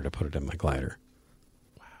variometer to put it in my glider.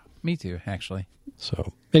 Me too, actually.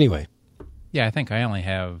 So anyway, Yeah, I think I only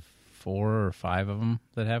have 4 or 5 of them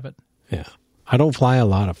that have it. yeah, I don't fly a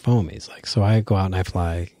lot of foamies, so I go out and I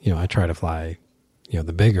fly. I try to fly,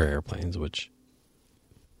 the bigger airplanes, which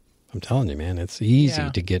I'm telling you, man, it's easy Yeah.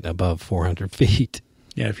 to get above 400 feet.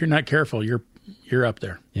 Yeah, if you're not careful, you're up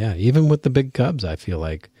there. Yeah, even with the big Cubs, I feel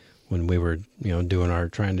like when we were,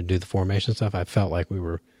 trying to do the formation stuff, I felt like we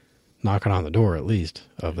were knocking on the door at least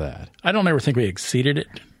of that. I don't ever think we exceeded it,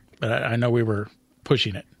 but I know we were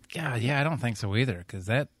pushing it. Yeah, I don't think so either. Because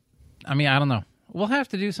I don't know. We'll have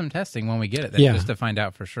to do some testing when we get it, Yeah. just to find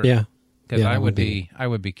out for sure. Yeah. Because Yeah, I that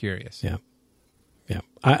would be curious. Yeah. Yeah.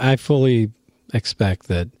 I fully expect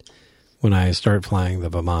that when I start flying the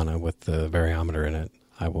Vimana with the variometer in it,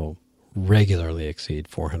 I will regularly exceed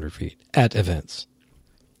 400 feet at events.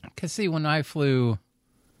 Because see, when I flew,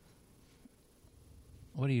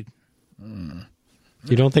 what do you?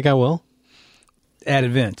 You don't think I will? At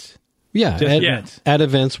events. Yeah, Just at, events. at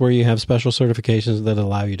events where you have special certifications that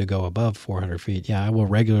allow you to go above 400 feet. Yeah, I will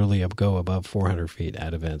regularly go above 400 feet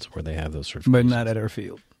at events where they have those certifications. But not at our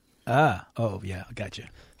field. Oh, yeah, gotcha.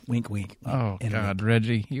 Wink, wink. Oh And God,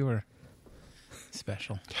 Reggie, you were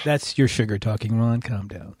special. That's your sugar talking, Ron. Calm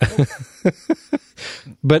down.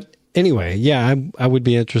 But anyway, yeah, I would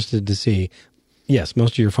be interested to see. Yes,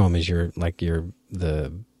 most of your foam is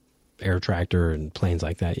the air tractor and planes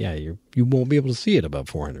like that. Yeah, you won't be able to see it above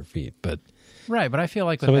 400 feet. But Right, but I feel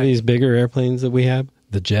like with some of that, these bigger airplanes that we have,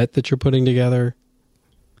 the jet that you're putting together,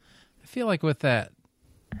 I feel like with that,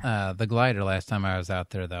 the glider last time I was out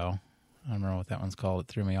there, though, I don't remember what that one's called. It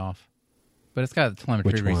threw me off. But it's got a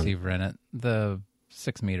telemetry Which one? receiver in it. The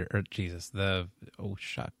 6 meter, or Jesus, oh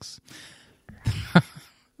shucks.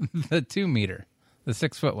 The 2 meter, the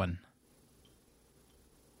 6 foot one.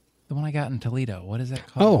 The one I got in Toledo. What is that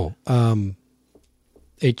called?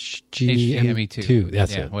 HGME2.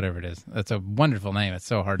 That's yeah, it. whatever it is. That's a wonderful name. It's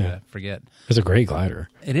so hard to forget. It's a great glider.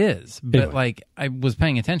 It is, but Anyway. like I was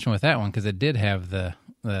paying attention with that one because it did have the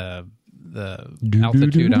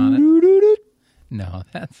altitude on it. No,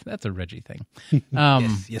 that's a Reggie thing.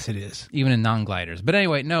 Yes, it is. Even in non-gliders. But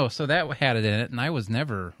anyway, no. So that had it in it, and I was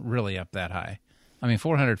never really up that high. I mean,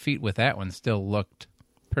 400 feet with that one still looked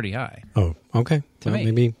pretty high. Oh, okay. To me.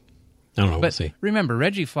 Maybe, I don't know. We'll But see. remember,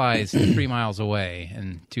 Reggie flies 3 miles away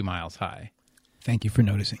and 2 miles high. Thank you for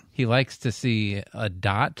noticing. He likes to see a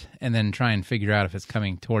dot and then try and figure out if it's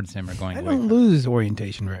coming towards him or going I away don't from lose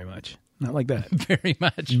orientation very much. Not like that. him. Very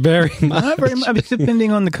much. Very much. Not very much. I mean,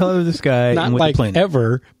 depending on the color of the sky Not and what like the plane.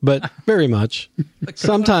 ever, but very much.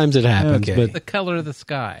 Sometimes it happens, Okay. but The color of the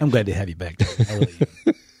sky. I'm glad to have you back there. I really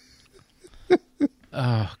am.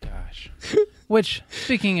 Oh, gosh. Which,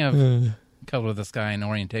 speaking of color of the sky and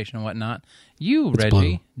orientation and whatnot, you, It's Reggie,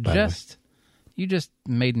 blue, by the way. you just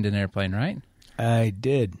maidened an airplane, right? I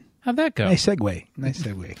did. How'd that go? Nice segue.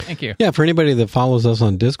 Thank you. yeah, for anybody that follows us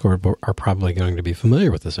on Discord are probably going to be familiar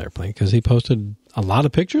with this airplane because he posted a lot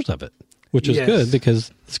of pictures of it, which is Yes. good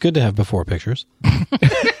because it's good to have before pictures.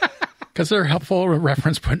 Because they're helpful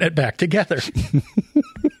reference putting it back together.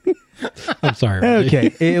 I'm sorry. Randy.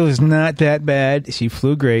 Okay, it was not that bad. She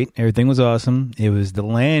flew great. Everything was awesome. It was the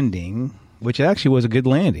landing, which actually was a good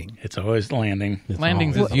landing. It's always landing. It's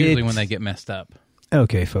Landings always- is usually it's- when they get messed up.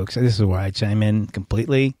 Okay, folks, this is where I chime in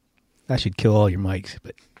completely. I should kill all your mics,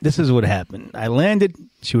 but this is what happened. I landed.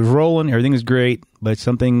 She was rolling. Everything was great, but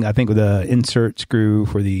something, I think, with the insert screw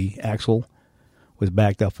for the axle was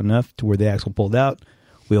backed up enough to where the axle pulled out.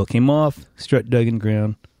 Wheel came off. Strut dug in the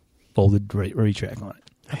ground. Folded retract on it.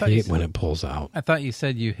 I hate when it pulls out. I thought you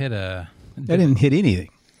said you hit a... I didn't hit anything.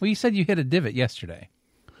 Well, you said you hit a divot yesterday.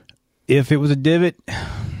 If it was a divot,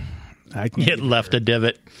 I can't. It left a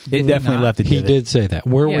divot. It definitely not. left a He divot. did say that.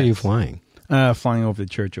 Where were Yes. you flying? Flying over the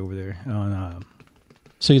church over there. On,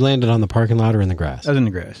 So you landed on the parking lot or in the grass? I was in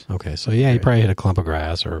the grass. Okay, so yeah, you probably hit a clump of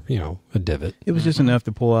grass or, a divot. It was just enough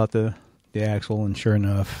to pull out the axle, and sure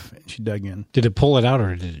enough, she dug in. Did it pull it out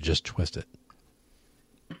or did it just twist it?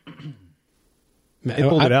 It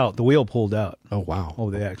pulled it out. The wheel pulled out Oh, wow.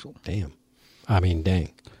 over the axle. Damn. I mean,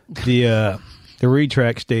 dang. The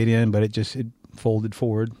retract stayed in, but it folded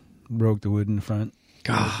forward, broke the wood in the front.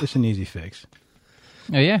 God. It's an easy fix.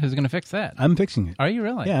 Oh, yeah? Who's going to fix that? I'm fixing it. Are you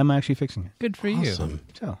really? Yeah, I'm actually fixing it. Good for you. Awesome.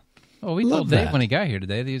 So Well, we Love told Dave that. when he got here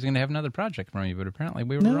today that he was going to have another project from you, but apparently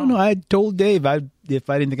we were wrong. no, I told Dave if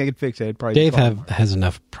I didn't think I could fix it, I'd probably Dave call him. has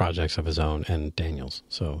enough projects of his own and Daniel's,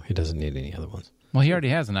 so he doesn't need any other ones. Well, he already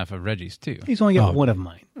has enough of Reggie's, too. He's only got Oh. one of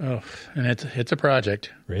mine. Oh, and it's a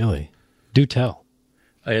project. Really? Do tell.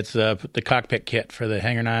 It's the cockpit kit for the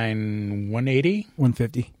Hangar 9 180,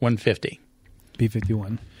 150 150.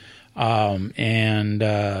 P51. And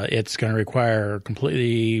it's going to require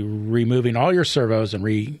completely removing all your servos and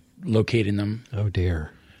relocating them Oh,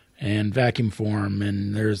 dear. and vacuum form.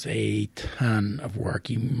 And there's a ton of work.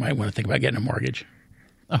 You might want to think about getting a mortgage.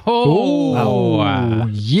 Oh, wow.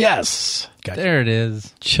 Yes. Gotcha. There it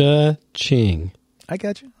is. Cha-ching. I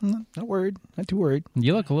got you. I'm not worried. Not too worried.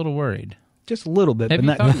 You look a little worried. Just a little bit, Have but you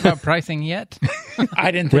not. thought about pricing yet?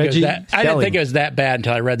 I didn't think Reggie, it was that. I didn't Stelling. think it was that bad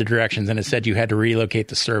until I read the directions and it said you had to relocate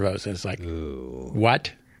the servos. And it's like,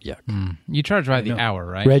 what? Yuck. You charge by the hour,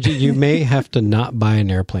 right? Reggie, you may have to not buy an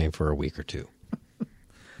airplane for a week or two.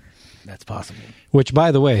 That's possible. Which,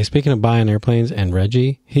 by the way, speaking of buying airplanes and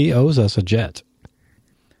Reggie, he owes us a jet.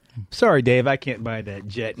 Sorry, Dave. I can't buy that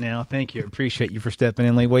jet now. Thank you. Appreciate you for stepping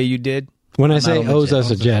in the way you did. When I I'm say not on the owes jet.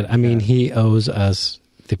 us a jet, I mean he owes us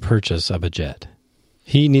the purchase of a jet.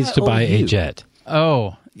 He needs to I buy owe a you. jet.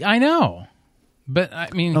 Oh, I know. But, I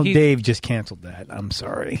mean, Oh, he- Dave just canceled that. I'm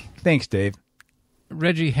sorry. Thanks, Dave.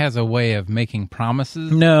 Reggie has a way of making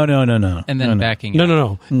promises No. and then No. backing No,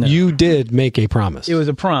 out. no. You did make a promise. It was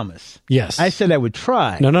a promise. Yes. I said I would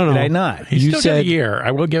try. No. Did I not? He's You still got said- a year.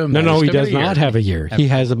 I will give him No, that. no, He's he still got does a year. not have a year. He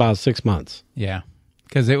has about 6 months. Yeah.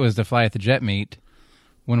 Because it was to fly at the jet meet.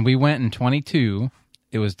 When we went in 22,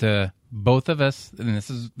 it was to both of us, and this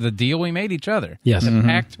is the deal we made each other. Yes. The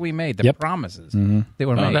pact we made, the Yep. promises that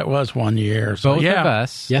were Oh, made. that was 1 year. So, Both yeah. of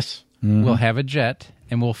us Yes. will have a jet,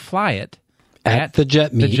 and we'll fly it At the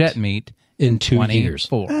jet meet. The jet meet in 2 years.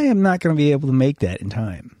 24. I am not going to be able to make that in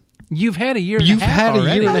time. You've had a year. You've and a half had a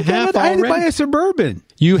already. year and a half I had to buy already. a Suburban.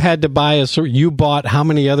 You had to buy you bought how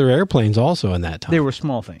many other airplanes also in that time? They were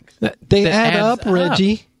small things. They That add adds up, up.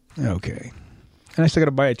 Reggie. Okay. And I still got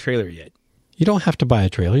to buy a trailer yet. You don't have to buy a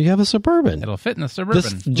trailer. You have a Suburban. It'll fit in the Suburban.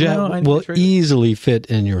 This jet No, I need will a trailer. easily fit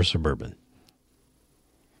in your Suburban.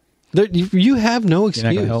 You have no You're not excuse.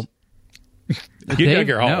 going to help. You Dave dug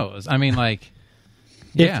your hole. knows. I mean, like,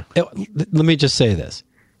 If- yeah. Let me just say this.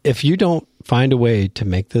 If you don't find a way to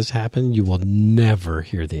make this happen, you will never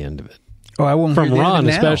hear the end of it. Oh, I won't From hear the end of Ron,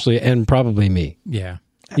 it now. especially, and probably me. Yeah.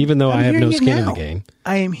 Even though I'm I have no hearing it skin in now. the game.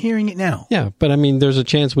 I am hearing it now. Yeah, but I mean, there's a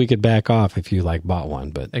chance we could back off if you bought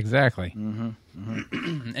one. But Exactly.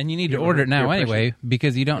 Mm-hmm. And you need to order it now peer anyway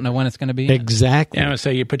because you don't know when it's going to be. in. exactly, Yeah, I would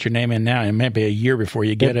say you put your name in now. It might be a year before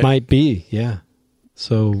you get it it. might be. Yeah,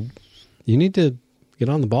 so you need to get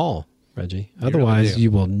on the ball, Reggie. Otherwise, do.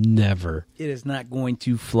 you will never. It is not going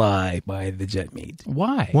to fly by the jet meet.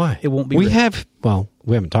 Why? Why? It won't be We ready. have. Well,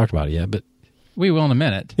 we haven't talked about it yet, but We will in a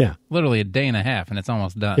minute. yeah, Literally a day and a half, and it's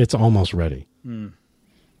almost done. it's almost ready.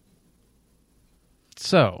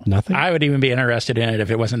 So, Nothing. I would even be interested in it if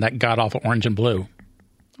it wasn't that god awful orange and blue.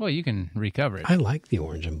 well, you can recover it. I like the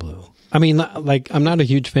orange and blue. I mean, like, I'm not a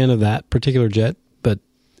huge fan of that particular jet, but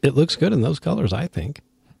it looks good in those colors, I think.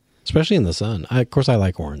 Especially in the sun. Of course, I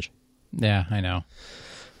like orange. Yeah, I know.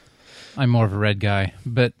 I'm more of a red guy,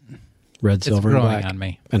 but Red, it's silver, and growing black. on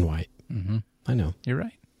me. And white. Mm-hmm. I know. You're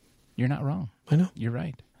right. You're not wrong. I know. You're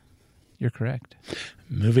right. You're correct.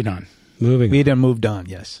 Moving on. Moving We on. done moved on,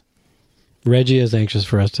 yes. Reggie is anxious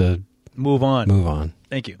for us to Move on. move on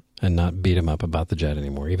Thank you. and not beat him up about the jet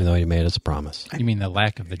anymore, even though he made us a promise. You mean the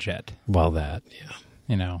lack of the jet? Well, that, yeah.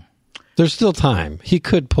 You know, There's still time. He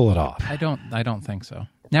could pull it off. I don't think so.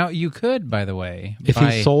 Now you could, by the way, If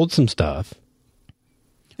buy, he sold some stuff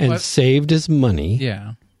and What? saved his money,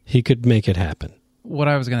 yeah, He could make it happen. What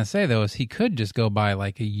I was going to say, though, is he could just go buy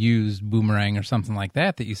like a used Boomerang or something like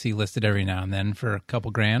that you see listed every now and then for a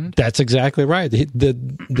couple grand. That's exactly right.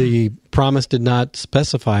 The promise did not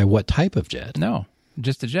specify what type of jet. No,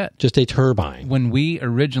 just a jet. Just a turbine. When we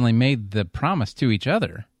originally made the promise to each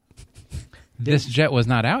other, this jet was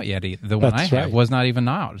not out yet either. The one That's I have right. was not even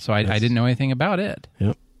out, so I didn't know anything about it.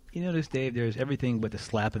 Yep. You notice, Dave, there's everything but the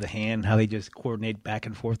slap of the hand, how they just coordinate back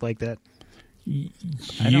and forth like that.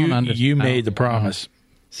 I don't understand. You made the promise.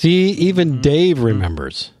 See, even Dave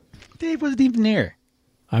remembers. Dave wasn't even there.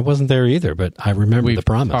 I wasn't there either, but I remember We've the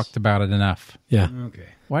promise. talked about it enough. Yeah. Okay.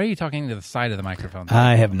 Why are you talking to the side of the microphone?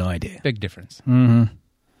 I have no idea. Big difference.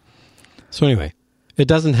 So anyway, it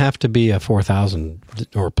doesn't have to be a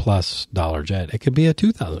 $4,000 or plus dollar jet. It could be a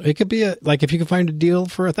 $2,000. It could be like if you can find a deal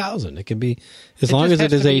for $1,000. It could be as long as just it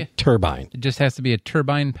has is to a be turbine. It just has to be a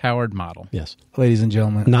turbine-powered model. Yes. Ladies and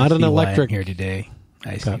gentlemen, Not I an see why electric- I'm here today.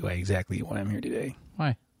 I see Okay. why exactly why I'm here today.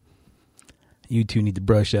 Why? You two need to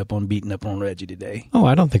brush up on beating up on Reggie today. Oh,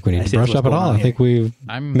 I don't think we I need to see brush what's up at going all. on I think we've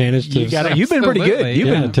I'm- managed to. You've been pretty good. Absolutely.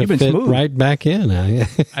 You've to been fit smooth. right back in. I've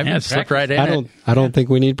Yeah, been slip practicing. right in. I don't think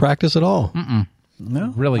we need practice at all.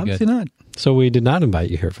 No, Really obviously good. not. So we did not invite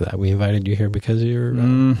you here for that. We invited you here because you're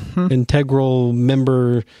an integral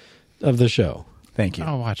member of the show. Thank you.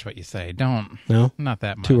 Oh, watch what you say. Don't. No? Not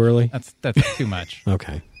that much. Too early? That's too much.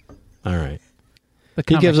 Okay. All right. The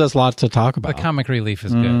He comic, gives us lots to talk the about. comic relief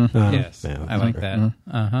is good. Yes, yeah, I like that.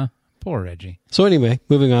 Uh-huh. Poor Reggie. So anyway,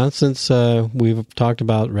 moving on, since we've talked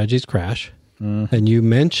about Reggie's crash, and you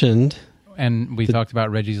mentioned And we talked about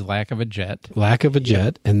Reggie's lack of a jet lack of a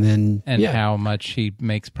jet, and then and how much he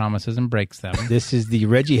makes promises and breaks them. This is the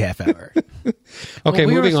Reggie half hour. Okay, Well,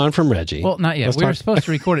 we moving were- on from Reggie. Well, not yet. Let's We were talk- supposed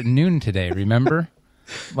to record at noon today, remember?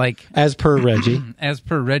 Like, as per Reggie. as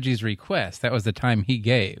per Reggie's request, that was the time he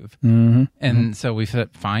gave. Mm-hmm. And so we said,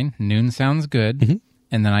 fine, noon sounds good.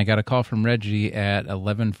 And then I got a call from Reggie at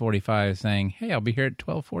 11:45 saying, hey, I'll be here at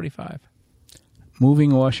 12:45.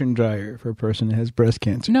 Moving washer and dryer for a person that has breast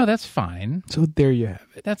cancer. No, that's fine. So there you have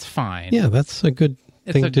it. That's fine. Yeah, that's a good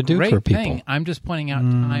It's thing a to do great for people. thing. I'm just pointing out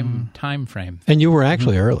time frame. And you were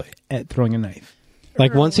actually early. At throwing a knife.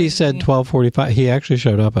 Like once he said 12:45, he actually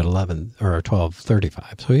showed up at 11 or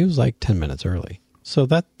 12:35. So he was like 10 minutes early. So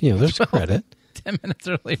that, there's credit. 10 minutes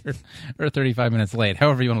earlier or 35 minutes late,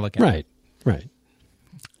 however you want to look at it. Right.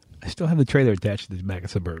 I still have the trailer attached to the back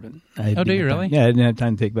of Suburban. I Oh, do didn't you have time- really? Yeah, I didn't have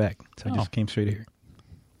time to take back. So I Oh. just came straight here.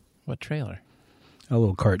 What trailer? A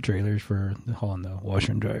little cart trailers for hauling the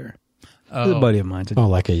washer and dryer. Oh, A buddy of mine. Oh,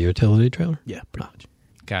 like a utility trailer? Yeah, pretty much.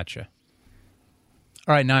 gotcha.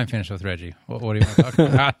 All right, now I'm finished with Reggie. What do you want to talk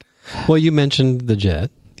about? Well, you mentioned the jet.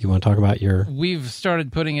 Do you want to talk about your... We've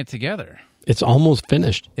started putting it together. It's almost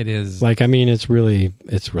finished. It is. Like, I mean, it's really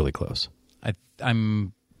close.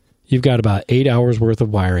 I'm. You've got about 8 hours worth of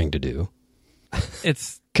wiring to do,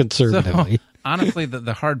 It's conservatively. So, honestly,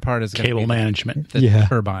 the hard part is gonna Cable be management. the Yeah.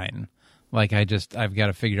 turbine. Like I've got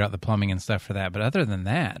to figure out the plumbing and stuff for that. But other than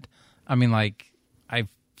that, I mean, like I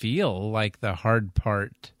feel like the hard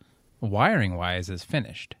part, wiring wise, is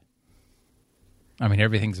finished. I mean,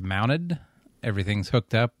 everything's mounted, everything's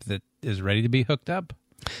hooked up that is ready to be hooked up.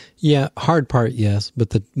 Yeah, hard part, yes.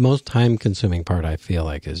 But the most time-consuming part, I feel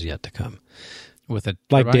like, is yet to come. With a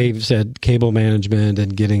Like turbine. Dave said, cable management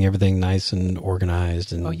and getting everything nice and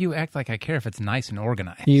organized. And Oh, you act like I care if it's nice and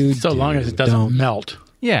organized. you So long as it doesn't don't- melt.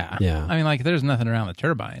 Yeah. Yeah. I mean, like, there's nothing around the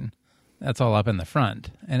turbine. That's all up in the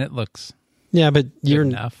front, and it looks Yeah, but good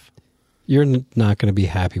enough. you're not going to be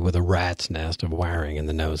happy with a rat's nest of wiring in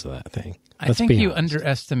the nose of that thing. I Let's think be you honest.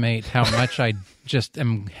 underestimate how much I just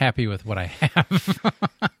am happy with what I have.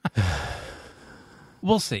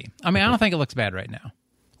 We'll see. I mean, I don't think it looks bad right now.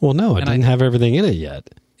 Well, no, it And didn't have everything in it yet.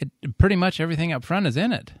 Pretty much everything up front is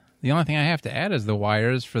in it. The only thing I have to add is the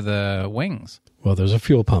wires for the wings. Well, there's a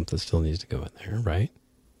fuel pump that still needs to go in there, right?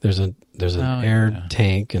 There's an air yeah.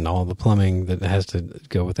 tank and all the plumbing that has to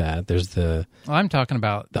go with that. There's the Well, I'm talking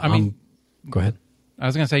about, I mean, go ahead. I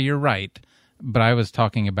was going to say you're right, but I was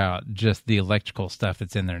talking about just the electrical stuff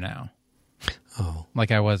that's in there now. Oh,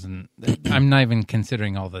 Like I'm not even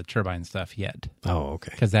considering all the turbine stuff yet, okay.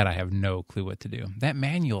 because that I have no clue what to do. That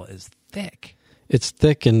manual is thick. It's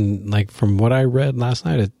thick, and like from what I read last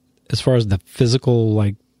night, as far as the physical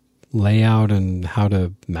like layout and how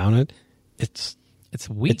to mount it, it's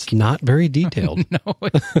weak. not very detailed. No,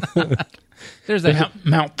 it's not. There's a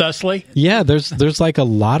Mount thusly. Yeah, there's like a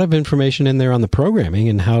lot of information in there on the programming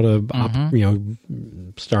and how to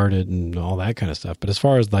start it and all that kind of stuff. But as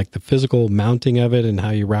far as like the physical mounting of it and how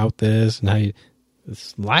you route this and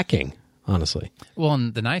it's lacking honestly. Well,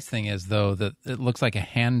 and the nice thing is, though, that it looks like a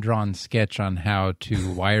hand-drawn sketch on how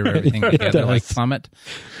to wire everything together like Summit.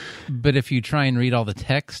 But if you try and read all the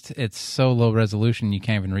text, it's so low resolution you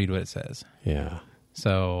can't even read what it says. Yeah.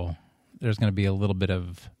 So there's going to be a little bit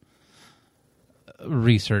of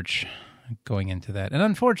research going into that. And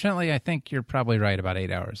unfortunately, I think you're probably right about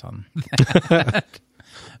 8 hours on that.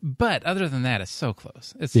 But other than that, it's so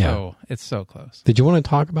close. It's so close. Did you want to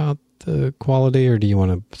talk about the quality, or do you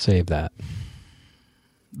want to save that?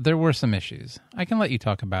 There were some issues. I can let you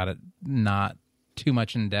talk about it, not too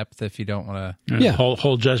much in depth if you don't want to. Yeah.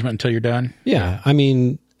 Hold judgment until you're done. Yeah. I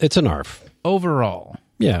mean, it's an ARF. Overall.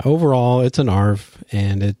 Yeah. Overall, it's an ARF,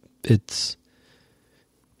 and it's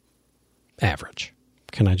average.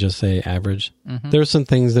 Can I just say average? Mm-hmm. There's some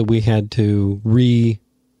things that we had to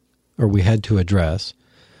address.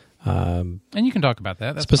 And you can talk about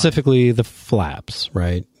that. That's specifically fine. The flaps,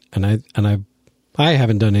 right? And I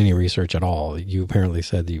haven't done any research at all. You apparently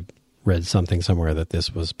said you read something somewhere that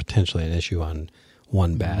this was potentially an issue on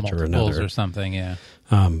one batch multiples or another or something. Yeah.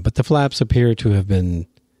 But the flaps appear to have been,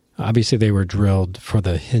 obviously they were drilled for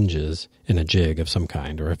the hinges in a jig of some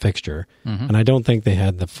kind or a fixture, and I don't think they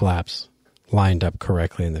had the flaps lined up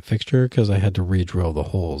correctly in the fixture because I had to re-drill the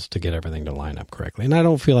holes to get everything to line up correctly. And I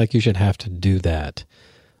don't feel like you should have to do that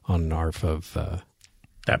on an ARF of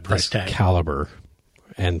that price tag caliber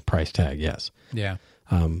and price tag. Yes. Yeah.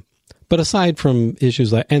 But aside from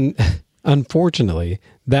issues like, and unfortunately,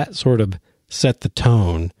 that sort of set the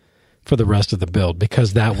tone for the rest of the build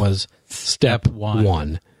because that was step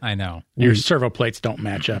one. I know. Your servo plates don't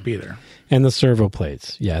match up either. And the servo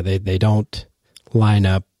plates, yeah, they don't line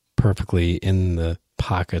up perfectly in the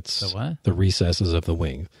pockets, the recesses of the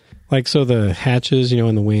wing. Like, so the hatches,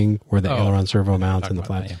 in the wing where the aileron servo mounts and the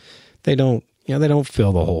flaps, they don't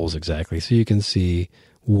fill the holes exactly. So you can see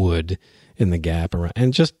wood in the gap around,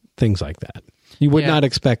 and just things like that. You would not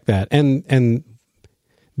expect that. And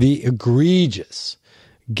the egregious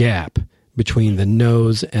gap between the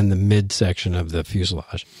nose and the midsection of the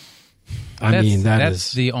fuselage.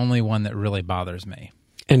 That's the only one that really bothers me.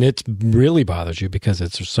 And it really bothers you because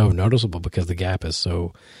it's so noticeable because the gap is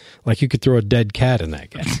so, like you could throw a dead cat in that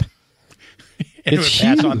gap. It's huge.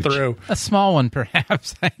 Pass on through. A small one,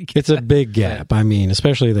 perhaps. It's a big gap.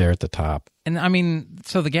 Especially there at the top. And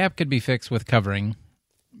so the gap could be fixed with covering.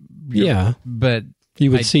 Yeah. But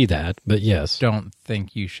you would see that, but yes. Don't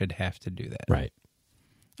think you should have to do that. Right.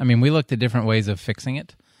 We looked at different ways of fixing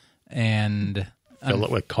it and fill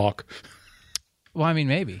it with caulk. Well,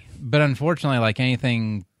 maybe. But unfortunately, like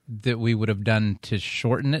anything that we would have done to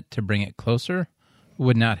shorten it, to bring it closer,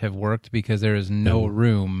 would not have worked because there is no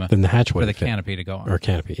room then the hatch for the canopy to go on. Or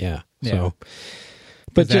canopy, yeah. Yeah. So,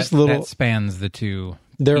 but just that spans the two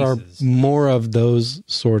There pieces. are more of those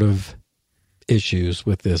sort of issues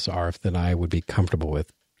with this ARF than I would be comfortable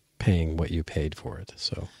with paying what you paid for it.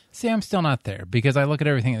 So, see, I'm still not there because I look at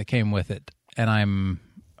everything that came with it, and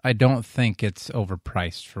I don't think it's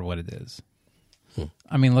overpriced for what it is.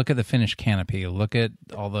 Look at the finished canopy. Look at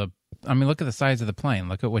look at the size of the plane.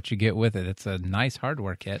 Look at what you get with it. It's a nice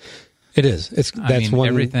hardware kit. It is. That's one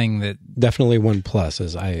everything that definitely one plus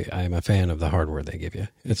is I'm a fan of the hardware they give you.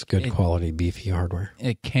 It's good quality, beefy hardware.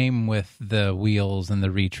 It came with the wheels and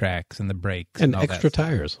the retracts and the brakes and all extra that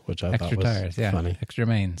tires, which I thought was funny. Extra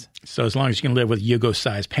mains. So as long as you can live with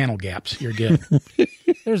Yugo-sized panel gaps, you're good.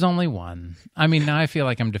 There's only one. Now I feel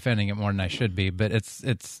like I'm defending it more than I should be, but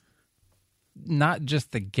it's not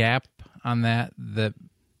just the gap on that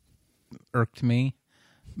irked me,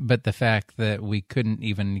 but the fact that we couldn't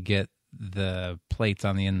even get the plates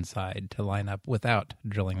on the inside to line up without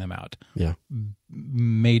drilling them out. Yeah.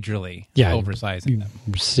 Majorly oversizing them.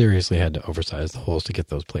 Seriously had to oversize the holes to get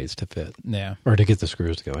those plates to fit. Yeah. Or to get the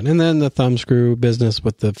screws to go in. And then the thumb screw business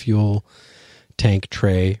with the fuel tank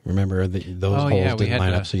tray. Remember, those holes didn't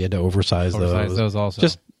line up, so you had to oversize those also.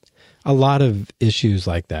 Just a lot of issues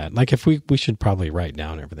like that. Like if we should probably write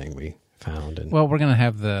down everything we found. Well, we're going to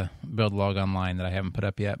have the build log online that I haven't put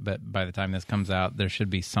up yet, but by the time this comes out, there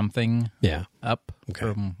should be something up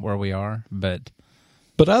from where we are, but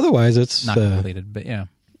otherwise it's not completed, but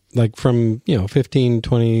like from 15,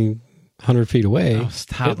 20, 100 feet away,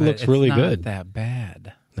 it looks really good. It's not that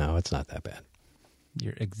bad. No, it's not that bad.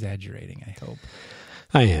 You're exaggerating, I hope.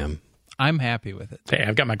 I am. I'm happy with it. Hey,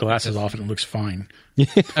 I've got my glasses off and it looks fine.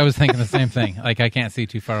 I was thinking the same thing. Like, I can't see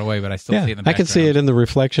too far away, but I still see it in the background. I can see it in the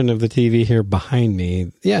reflection of the TV here behind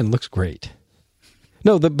me. Yeah, it looks great.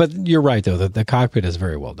 No, but you're right, though. The cockpit is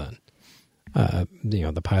very well done.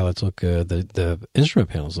 The pilots look good. The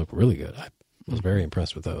instrument panels look really good. I was very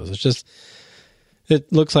impressed with those. It's just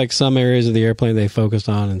It looks like some areas of the airplane they focused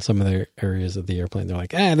on, and some of the areas of the airplane they're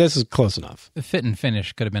like, this is close enough. The fit and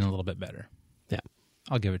finish could have been a little bit better. Yeah.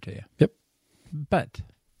 I'll give it to you. Yep.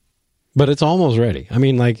 But it's almost ready. I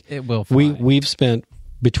mean, like, it will fly. we've spent,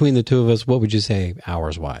 between the two of us, what would you say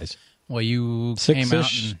hours-wise? Well, you came out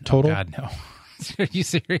Six-ish and, total? Oh God, no. Are you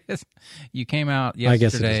serious? You came out yesterday. I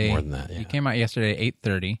guess it was more than that, yeah. You came out yesterday at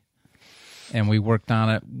 8:30, and we worked on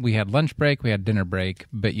it. We had lunch break, we had dinner break,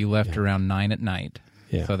 but you left around 9 at night.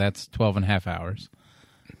 Yeah. So that's 12 and a half hours.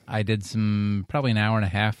 I did probably an hour and a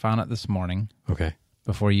half on it this morning Okay.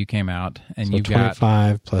 before you came out, and So you got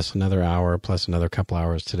 25 plus another hour plus another couple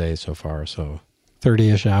hours today so far. So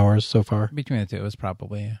 30-ish hours so far. between the two. It was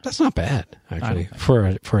probably That's not bad, actually, for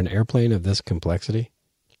an airplane of this complexity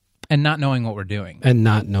and not knowing what we're doing. and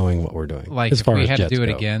not knowing what we're doing. Like as if far we as had to jets do it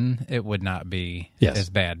go. again, it would not be Yes. as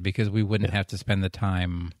bad because we wouldn't have to spend the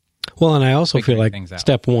time. Well, and I also feel figuring like things out.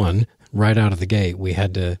 step one, right out of the gate, we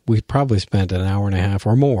probably spent an hour and a half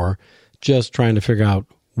or more just trying to figure out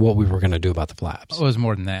what we were going to do about the flaps. It was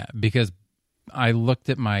more than that because I looked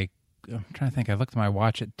at I'm trying to think. I looked at my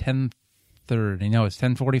watch at 10:30. No, it's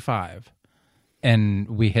 10:45, and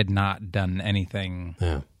we had not done anything.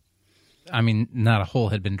 Yeah. I mean, not a hole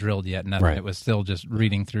had been drilled yet. Nothing. Right. It was still just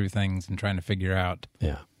reading through things and trying to figure out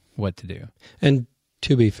Yeah. what to do. And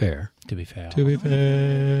to be fair, To be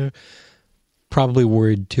fair, probably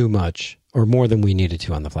worried too much or more than we needed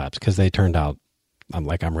to on the flaps because they turned out, I'm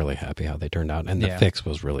really happy how they turned out. And the Yeah. fix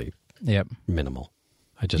was really Yep. minimal.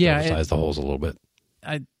 I just Yeah, oversized the holes a little bit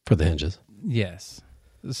I for the hinges. Yes.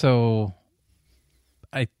 So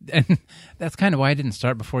and that's kind of why I didn't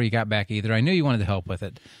start before you got back either. I knew you wanted to help with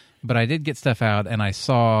it, but I did get stuff out and I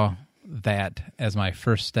saw that as my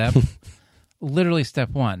first step, literally step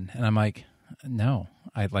one. And I'm like, no,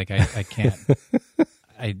 I can't.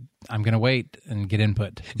 I'm going to wait and get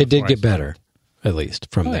input. It did before I get start. better, at least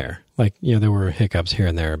from Oh, yeah. there. Like, there were hiccups here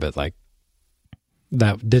and there, but like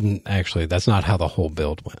that's not how the whole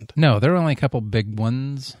build went. No, there were only a couple big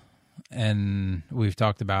ones and we've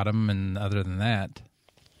talked about them. And other than that,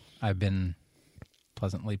 I've been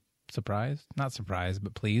pleasantly surprised, not surprised,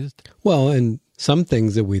 but pleased. Well, and some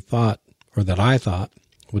things that we thought, or that I thought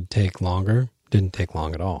would take longer, didn't take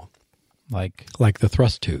long at all. Like Like the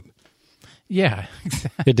thrust tube. yeah,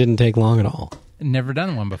 It didn't take long at all. never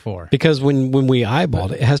done one before. Because when we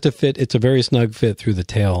eyeballed it, it has to fit, it's a very snug fit through the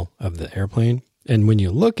tail of the airplane. And when you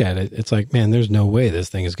look at it, it's like, man, there's no way this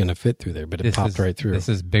thing is going to fit through there, but it popped right through. This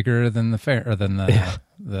is bigger than the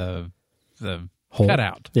Hole?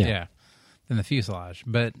 cutout. Yeah. Than the fuselage.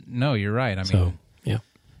 But no, you're right. I mean, So, yeah.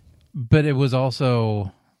 but it was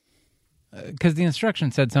also because the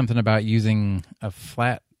instruction said something about using a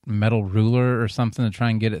flat metal ruler or something to try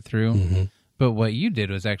and get it through. Mm-hmm. But what you did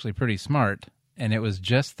was actually pretty smart, and it was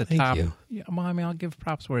just the Thank top. you. Yeah, well, I mean, I'll give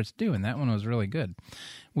props where it's due, and that one was really good.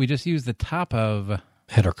 We just used the top of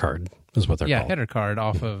Header card is what they're called. header card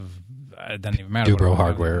off of it doesn't even matter. what it Dubro was.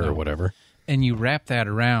 hardware No. or whatever. And you wrap that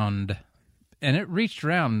around, and it reached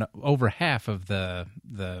around over half of the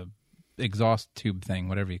exhaust tube thing,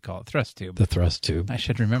 whatever you call it, thrust tube. The thrust tube. I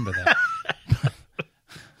should remember that.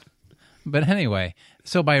 But anyway,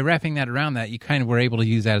 so by wrapping that around that, you kind of were able to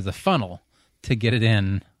use that as a funnel to get it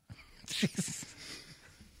in. Jeez.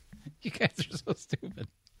 You guys are so stupid.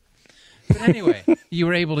 But anyway, you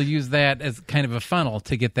were able to use that as kind of a funnel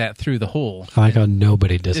to get that through the hole. I like how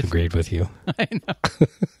nobody disagreed with you. I know.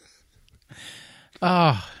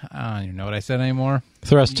 Oh, I don't even know what I said anymore.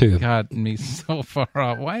 Thrust You tube. got me so far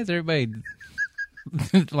off. Why is everybody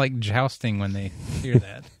like jousting when they hear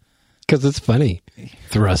that? Because it's funny.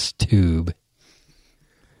 Thrust tube.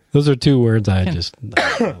 Those are two words I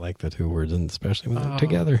like the two words, and especially when they're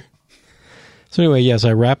together. So anyway, yes,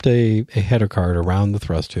 I wrapped a header card around the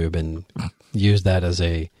thrust tube and used that as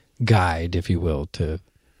a guide, if you will, to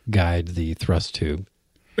guide the thrust tube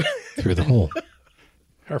through the hole.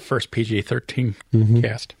 Our first PG-13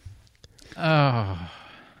 cast. Oh,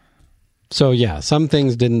 So yeah, some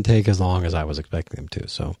things didn't take as long as I was expecting them to.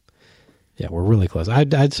 So yeah, we're really close.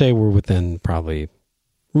 I'd say we're within probably,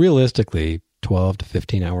 realistically, 12 to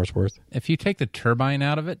 15 hours worth. if you take the turbine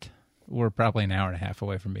out of it, we're probably an hour and a half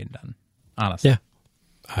away from being done. Honestly. Yeah,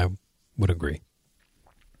 I would agree.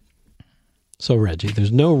 So Reggie,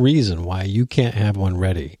 there's no reason why you can't have one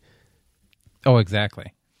ready. Oh,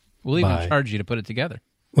 exactly. We'll even Bye. charge you to put it together.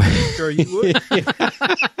 Sure you would.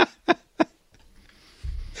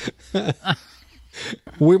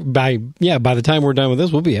 By the time we're done with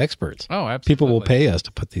this, we'll be experts. Oh, absolutely. People will pay us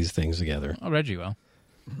to put these things together. Oh, Reggie will.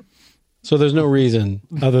 So there's no reason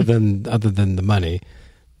other than the money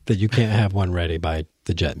that you can't have one ready by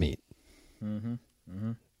the jet meet.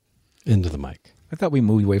 Into the mic. I thought we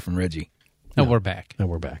moved away from Reggie. No, we're back. And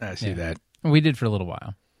we're back. I see Yeah. that. We did for a little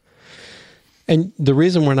while. And the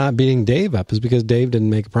reason we're not beating Dave up is because Dave didn't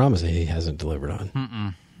make a promise that he hasn't delivered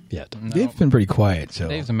on yet. No. Dave's been pretty quiet, so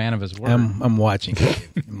Dave's a man of his word. I'm watching.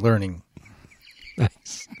 I'm learning.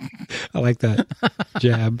 Nice. I like that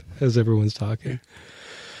jab as everyone's talking.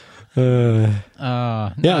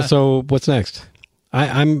 Yeah. So what's next?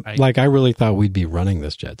 I really thought we'd be running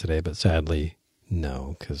this jet today, but sadly,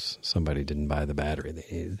 no, because somebody didn't buy the battery they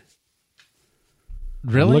needed.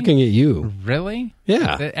 Really? I'm looking at you. Really?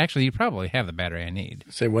 Yeah. Actually, you probably have the battery I need.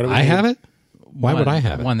 Say what? I have it? Why would I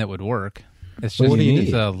have it? One that would work. It's Well, just what do you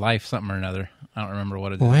it's need? a Life something or another. I don't remember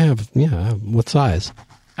what it is. Well, I have, what size?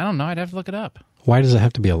 I don't know. I'd have to look it up. Why does it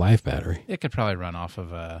have to be a life battery? It could probably run off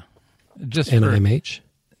of a NIMH?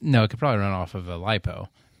 No, it could probably run off of a LiPo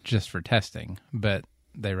just for testing. But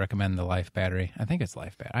they recommend the Life battery. I think it's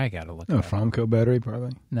Life battery. I got to look. No, it up. Fromco battery,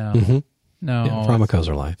 probably. No, Mhm. no. Yeah, Fromicos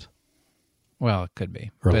are life. Well, it could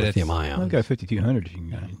be. Or but lithium I've ion. got 5200 if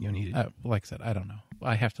you need it. like I said, I don't know.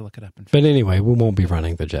 I have to look it up. But anyway, we won't be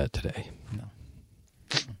running the jet today. No.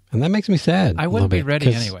 And that makes me sad. I a wouldn't be little bit, ready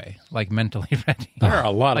 'cause- anyway, like mentally ready. There are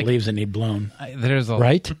a lot Like- of leaves that need blown. There's a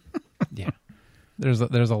Right? Yeah. There's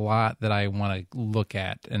a lot that I want to look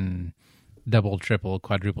at and double, triple,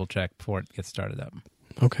 quadruple check before it gets started up.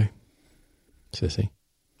 Okay. Sissy.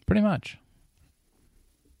 Pretty much.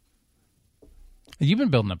 You've been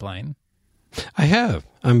building a plane. I have.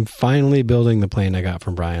 I'm finally building the plane I got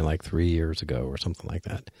from Brian like 3 years ago or something like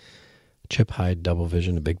that. Chip hide double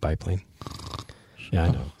vision, a big biplane. Yeah,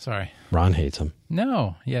 I know. Sorry. Ron hates them.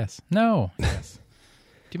 No. Yes. No. Yes.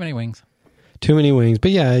 Too many wings. Too many wings.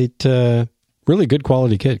 But yeah, it really good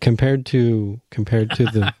quality kit compared to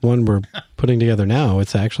the one we're putting together now.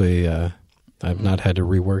 It's actually I've not had to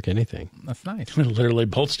rework anything. That's nice. It literally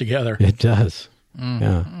bolts together. It does.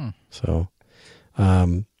 Yeah. So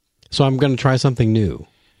so I'm going to try something new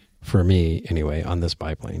for me anyway on this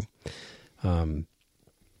biplane.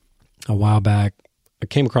 A while back, I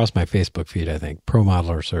came across my Facebook feed, I think, Pro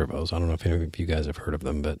Modeler Servos. I don't know if any of you guys have heard of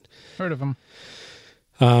them, but Heard of them.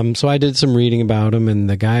 so I did some reading about them, and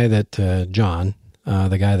the guy that, John,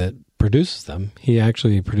 the guy that produces them, he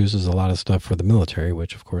actually produces a lot of stuff for the military,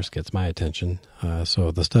 which of course gets my attention. So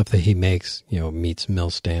the stuff that he makes, meets mil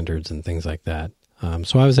standards and things like that.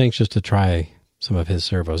 So I was anxious to try some of his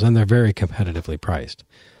servos, and they're very competitively priced.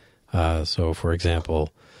 So for example,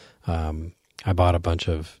 I bought a bunch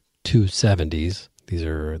of 270s. These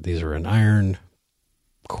are an iron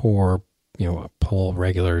core, a pull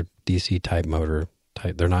regular DC type motor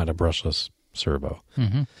type. They're not a brushless servo.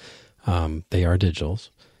 Mm-hmm. They are digitals,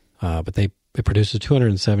 but it produces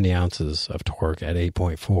 270 ounces of torque at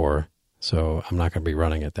 8.4. So I'm not going to be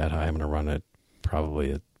running it that high. I'm going to run it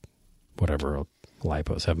probably at whatever a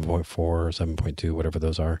LiPo 7.4 or 7.2, whatever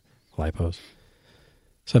those are. LiPos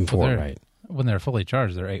 7.4, right? When they're fully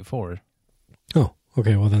charged, they're 8.4. Oh,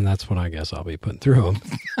 okay. Well, then that's what I guess I'll be putting through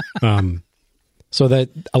them. So that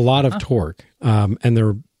a lot of torque, and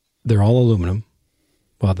they're all aluminum.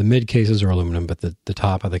 Well, the mid cases are aluminum, but the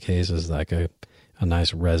top of the case is like a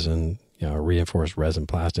nice resin, reinforced resin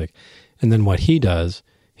plastic. And then what he does,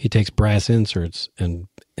 he takes brass inserts and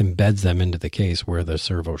embeds them into the case where the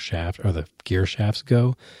servo shaft or the gear shafts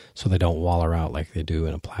go, so they don't waller out like they do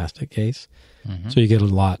in a plastic case. Mm-hmm. So you get a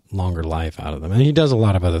lot longer life out of them. And he does a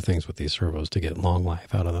lot of other things with these servos to get long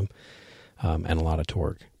life out of them, and a lot of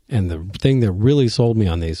torque. And the thing that really sold me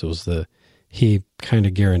on these was he kind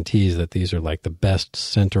of guarantees that these are like the best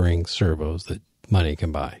centering servos that money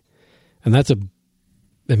can buy. And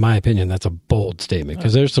in my opinion, that's a bold statement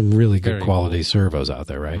because there's some really good quality servos out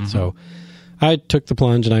there, right? Mm-hmm. So I took the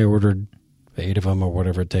plunge and I ordered 8 of them or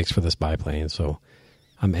whatever it takes for this biplane. So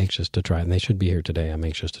I'm anxious to try, and they should be here today. I'm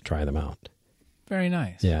anxious to try them out. Very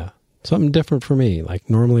nice. Yeah. Something different for me. Like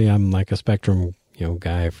normally I'm like a Spectrum,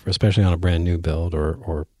 guy, especially on a brand new build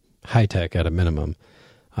or high tech at a minimum.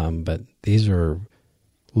 But these are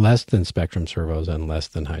less than Spectrum servos and less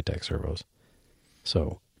than high tech servos.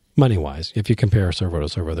 So money wise, if you compare servo to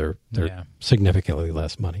servo, they're significantly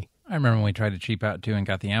less money. I remember when we tried to cheap out too and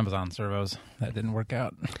got the Amazon servos. That didn't work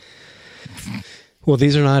out. Well,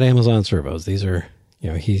 these are not Amazon servos. These are,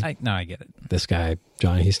 I get it. This guy,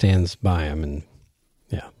 John, he stands by them, and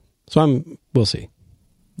yeah. So we'll see.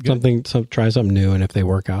 Good. Try something new, and if they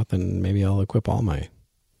work out, then maybe I'll equip all my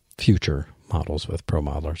future models with Pro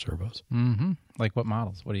Modeler servos. Mm-hmm. Like what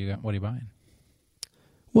models? What are you buying?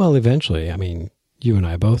 Well, eventually, I mean, you and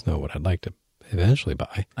I both know what I'd like to eventually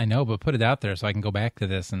buy. I know, but put it out there so I can go back to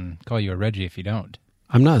this and call you a Reggie if you don't.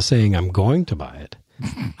 I'm not saying I'm going to buy it.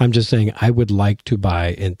 I'm just saying I would like to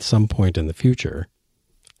buy at some point in the future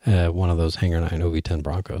one of those Hangar 9 OV10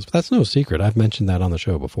 Broncos. But that's no secret. I've mentioned that on the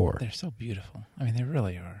show before. They're so beautiful. I mean, they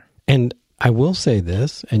really are. And I will say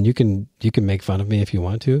this, and you can make fun of me if you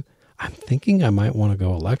want to. I'm thinking I might want to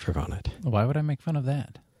go electric on it. Why would I make fun of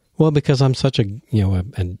that? Well, because I'm such an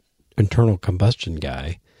internal combustion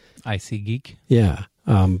guy. IC geek. Yeah.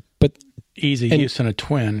 But Easy use in a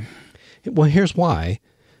twin. well, here's why.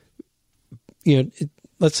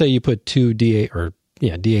 Let's say you put two DA35s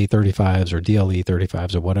or DLE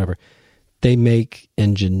 35s or whatever. They make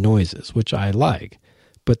engine noises, which I like.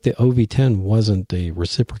 But the OV10 wasn't a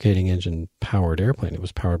reciprocating engine powered airplane. It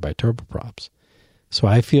was powered by turboprops. So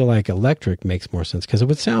I feel like electric makes more sense because it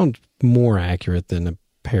would sound more accurate than a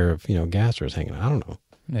pair of, gassers hanging out. I don't know.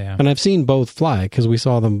 Yeah. And I've seen both fly because we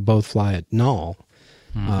saw them both fly at Knoll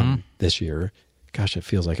this year. Gosh, it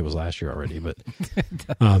feels like it was last year already. But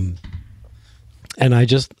and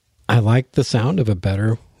I like the sound of it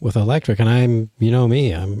better with electric. And I'm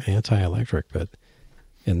anti-electric. But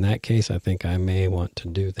in that case, I think I may want to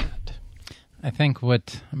do that. I think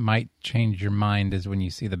what might change your mind is when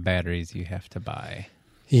you see the batteries you have to buy.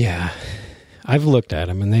 Yeah. I've looked at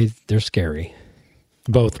them, and they're scary,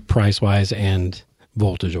 both price-wise and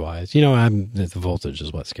voltage-wise. The voltage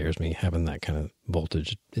is what scares me, having that kind of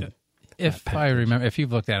voltage. If I remember, if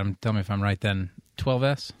you've looked at them, tell me if I'm right then.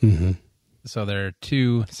 12S? Mm-hmm. So there are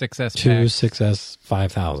two 6S Two packs 6S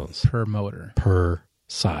 5000s per motor. per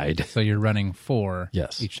side. So you're running 4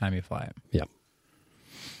 Yes. each time you fly it. Yep.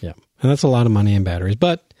 And that's a lot of money in batteries.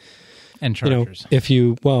 But, And chargers. if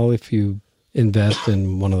you invest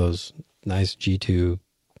in one of those nice G2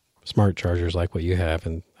 smart chargers like what you have,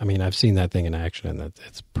 and I mean, I've seen that thing in action, and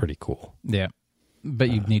it's pretty cool. Yeah. But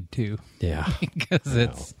you'd need 2 Yeah. because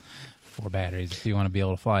it's 4 batteries if you want to be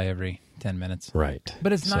able to fly every 10 minutes. Right.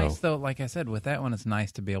 But it's So- nice, though, like I said, with that one, it's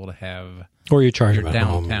nice to be able to have Or you charge your them at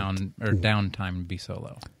home. downtown or downtime be so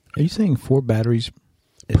low. Are you saying 4 batteries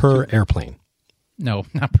Per airplane. No,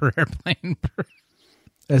 not per airplane.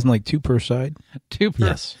 as in like 2 per side? 2 per.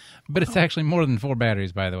 Yes. But it's actually more than 4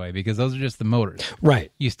 batteries, by the way, because those are just the motors.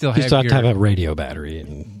 Right. You still You have still have your, to have a radio battery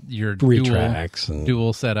and your retracts and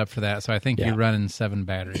dual setup for that. So I think Yeah. you're running 7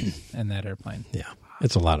 batteries in that airplane. yeah,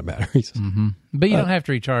 it's a lot of batteries. Mm-hmm. But you don't have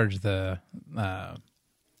to recharge the The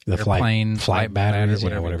airplane, flight batteries,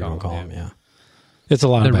 battery, whatever you want to call them, them. Yeah, it's a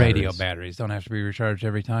lot The of batteries. radio batteries don't have to be recharged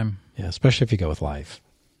every time. Yeah, especially if you go with Life.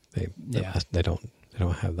 They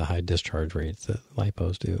don't have the high discharge rates that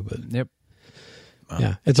lipos do. But Yep.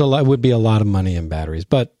 yeah, it would be a lot of money in batteries.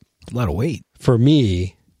 But It's a lot of weight. for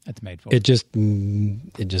me, It's made for it just I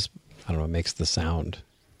don't know, it makes the sound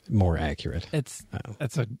more accurate.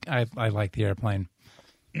 I like the airplane.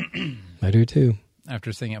 I do too.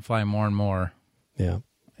 After seeing it fly more and more, Yeah,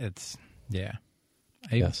 I even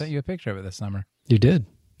Yes. sent you a picture of it this summer. you did.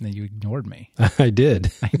 And you ignored me. I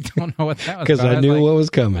did I don't know what that was because about. I knew was what was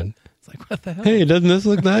coming. It's like, what the hell? Hey, doesn't this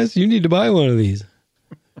look nice? You need to buy one of these.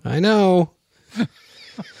 I know.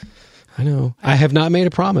 I have not made a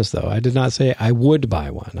promise, though. I did not say I would buy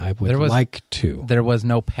one. I would like to. There was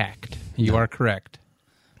no pact. You are correct.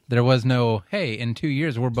 There was no, hey, in 2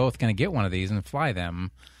 years, we're both going to get one of these and fly them.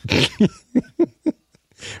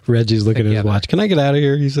 Reggie's looking at his Together. watch. Can I get out of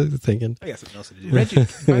here? He's thinking. I got something else to do. Reggie,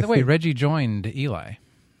 by the way, Reggie joined Eli.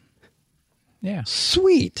 Yeah.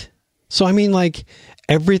 Sweet. So, I mean, like,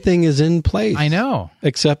 everything is in place. I know.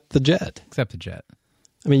 Except the jet. Except the jet.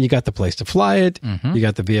 I mean, you got the place to fly it. Mm-hmm. You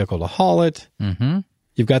got the vehicle to haul it. Mm-hmm.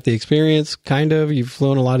 You've got the experience, kind of. You've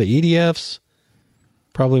flown a lot of EDFs.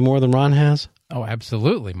 Probably more than Ron has. Oh,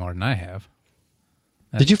 absolutely more than I have.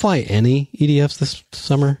 Did you fly any EDFs this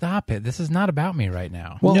summer? Stop it. This is not about me right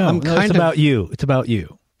now. Well, no, I'm it's kind of about you. It's about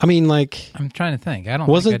you. I mean, like, I'm trying to think. I don't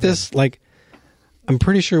wasn't think I did. this like? I'm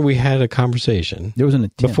pretty sure we had a conversation There was an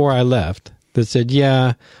attempt. before I left that said,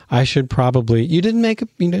 "Yeah, I should probably." You didn't make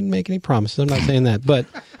any promises. I'm not saying that, but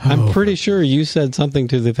I'm pretty sure you said something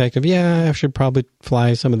to the effect of, "Yeah, I should probably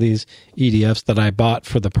fly some of these EDFs that I bought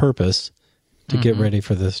for the purpose to get ready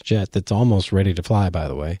for this jet that's almost ready to fly." By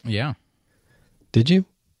the way, Yeah. did you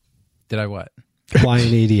Did I what? fly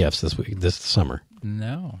any EDFs this summer?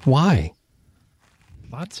 No. Why?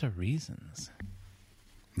 Lots of reasons.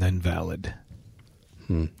 None valid.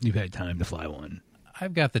 You've had time to fly one.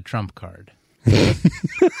 I've got the trump card.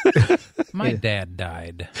 My dad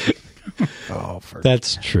died. Oh,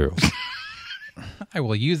 That's true. I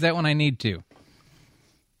will use that when I need to.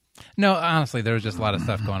 No, honestly, there was just a lot of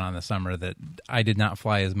stuff going on this summer that I did not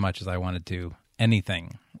fly as much as I wanted to.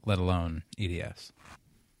 Anything, let alone EDS.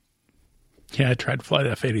 Yeah, I tried to fly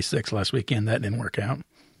the F-86 last weekend. That didn't work out.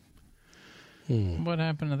 What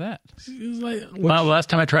happened to that? Well, last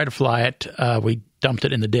time I tried to fly it, we dumped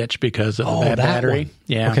it in the ditch because of the bad that battery. one.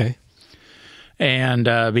 Yeah. Okay. And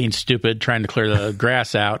being stupid, trying to clear the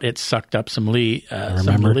grass out, it sucked up some leads.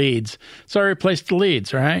 So I replaced the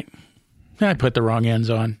leads, right? And I put the wrong ends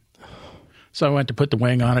on. So I went to put the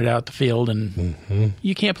wing on it out the field, and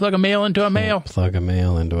you can't plug a male into a male. Plug a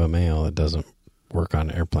male into a male. It doesn't work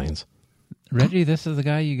on airplanes. Reggie, this is the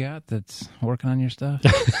guy you got that's working on your stuff?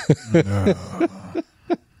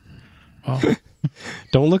 Well,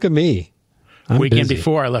 Don't look at me. I'm weekend busy.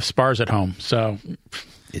 before, I left spars at home. So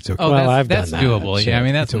It's okay. Oh, Well, that's, I've done that's that. doable. Shit. Yeah, I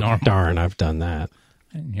mean, that's normal. Darn, I've done that.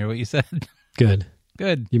 I didn't hear what you said. Good.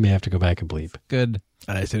 Good. You may have to go back and bleep. Good.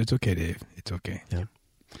 I said, it's okay, Dave. It's okay. Yeah.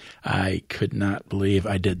 I could not believe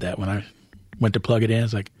I did that when I went to plug it in. I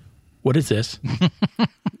was like, what is this?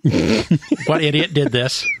 What idiot did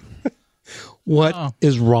this? What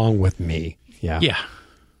is wrong with me? Yeah. Yeah.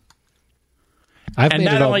 I've And made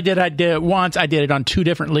not it all- only did I do it once, I did it on 2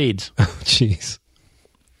 different leads. Jeez.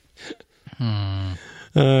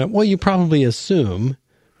 Well, you probably assume,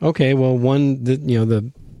 okay, well,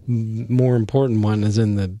 the more important one is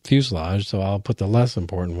in the fuselage, so I'll put the less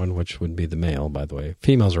important one, which would be the male, by the way.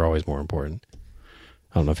 Females are always more important.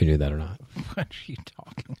 I don't know if you knew that or not. What are you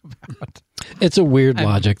talking about? It's a weird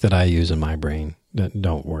logic that I use in my brain.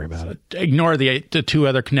 Don't worry about it. Ignore the 2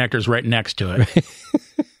 other connectors right next to it.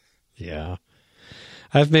 Yeah.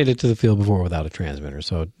 I've made it to the field before without a transmitter,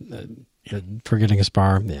 so forgetting a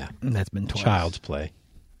spar, yeah. And that's been twice. Child's play.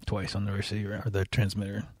 Twice on the receiver or the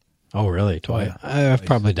transmitter. Oh, really? Twice? Yeah. I've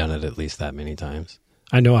probably done it at least that many times.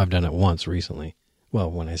 I know I've done it once recently.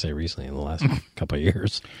 Well, when I say recently, in the last couple of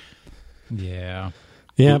years. Yeah.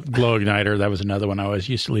 Yep. Glow igniter, that was another one I always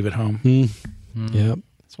used to leave at home. Yep.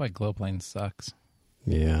 That's why glow plane sucks.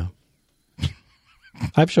 Yeah.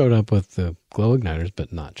 I've showed up with the glow igniters,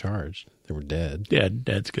 but not charged. They were dead. Yeah,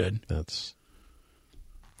 that's good. That's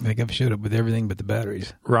I think I've showed up with everything but the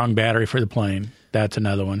batteries. Wrong battery for the plane. That's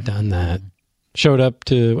another one. done that. Showed up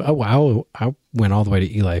to, I went all the way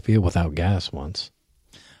to Eli Field without gas once.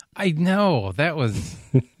 I know. That was...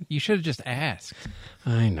 You should have just asked.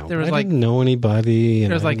 I know. There but was I like- didn't know anybody.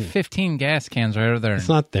 And There's I like didn't- 15 gas cans right over there. It's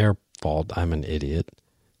not their fault. I'm an idiot.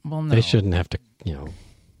 Well, no. They shouldn't have to,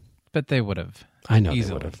 But they would have. I know Easily.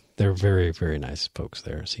 they would have. They're very, very nice folks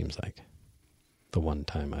there, it seems like. The one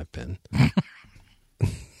time I've been.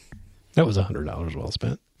 That was $100 well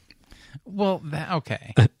spent. Well,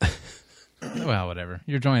 okay. Well, whatever.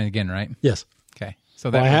 You're joining again, right? Yes. Okay.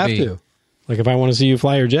 So that Well, I would have be, to. Like if I want to see you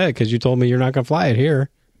fly your jet because you told me you're not going to fly it here.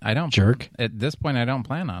 I don't. Jerk. At this point, I don't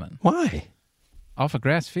plan on it. Why? Off a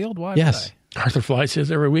grass field? Why Yes. would I? Arthur flies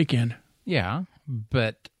his every weekend. Yeah,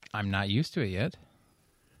 but I'm not used to it yet.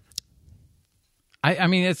 I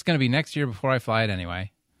mean, it's going to be next year before I fly it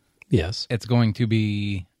anyway. Yes. It's going to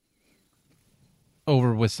be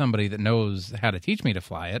over with somebody that knows how to teach me to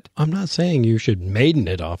fly it. I'm not saying you should maiden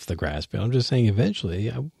it off the grass field. I'm just saying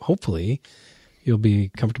eventually, hopefully, you'll be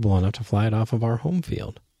comfortable enough to fly it off of our home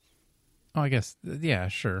field. Oh, I guess, yeah,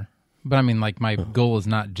 sure. But I mean, like, my goal is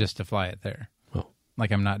not just to fly it there. Oh.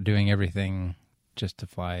 Like, I'm not doing everything just to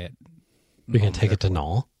fly it. You're going to take it to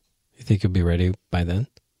Null? You think you'll be ready by then?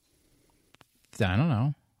 I don't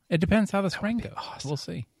know. It depends how the spring goes. We'll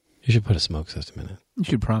see. You should put a smoke system in it. You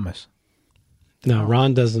should promise. No,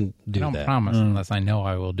 Ron doesn't I do don't that. promise unless I know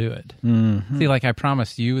I will do it. Mm-hmm. See, like I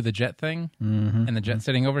promised you the jet thing and the jet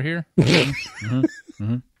sitting over here.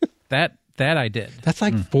 That I did. That's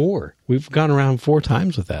like 4. We've gone around 4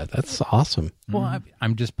 times with that. That's awesome. Well,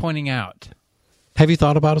 I'm just pointing out. Have you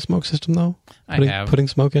thought about a smoke system, though? I have. Putting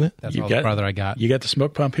smoke in it? That's all the farther I got. You got the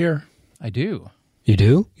smoke pump here. I do. You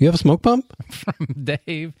do? You have a smoke pump? From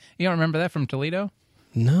Dave. You don't remember that from Toledo?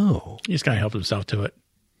 No. He's kind of helped himself to it.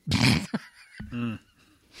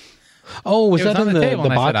 Oh, was It was that on in the the table,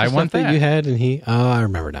 and I box said, of "I stuff want that that." you had? And he, I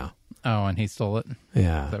remember now. Oh, and he stole it. Is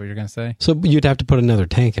Yeah. that what you're going to say? So you'd have to put another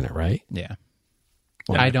tank in it, right? Yeah.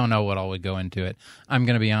 Well, I don't know what all would go into it. I'm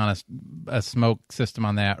going to be honest. A smoke system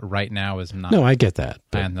on that right now is not No, I get that.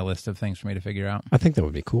 But on the list of things for me to figure out. I think that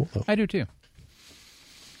would be cool, though. I do too.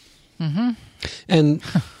 And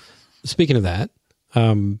speaking of that,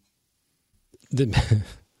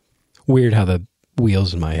 weird how the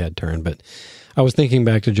wheels in my head turn, but I was thinking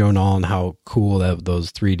back to Joe Knoll and how cool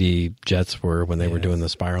those 3D jets were when they were doing the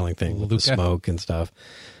spiraling thing with the Luca. smoke and stuff.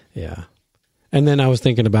 Yeah. And then I was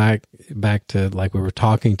thinking back to like we were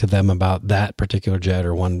talking to them about that particular jet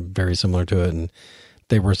or one very similar to it, and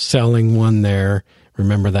they were selling one there.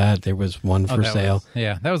 Remember that? There was one for sale.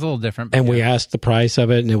 That was a little different. And but we yeah, asked the price of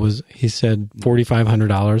it, and he said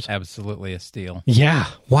 $4,500. absolutely a steal. Yeah.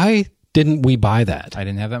 Why didn't we buy that? I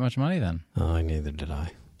didn't have that much money then. Oh, neither did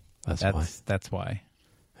I. That's why.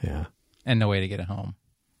 Yeah. And no way to get it home.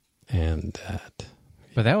 And that.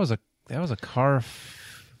 But that was a car.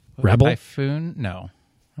 Rebel? Typhoon? No,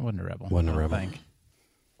 it wasn't a Rebel. Wasn't a I don't Rebel. think.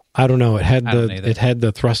 I don't know. It had I don't either. it had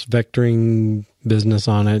the thrust vectoring business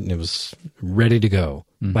on it, and it was ready to go.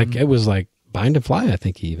 Mhm. Like it was like bind and fly. I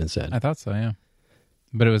think he even said. I thought so, yeah.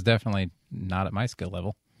 But it was definitely not at my skill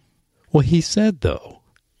level. Well, he said though.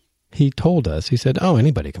 He told us. He said, "Oh,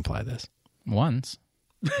 anybody can fly this." Once.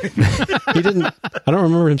 He didn't. I don't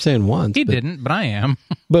remember him saying once. He didn't, but I am.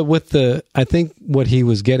 But with I think what he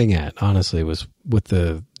was getting at, honestly, was with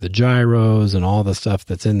the gyros and all the stuff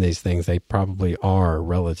that's in these things. They probably are,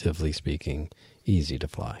 relatively speaking, easy to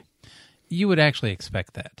fly. You would actually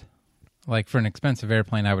expect that. Like for an expensive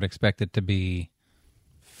airplane, I would expect it to be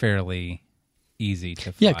fairly easy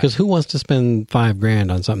to fly. Yeah, because who wants to spend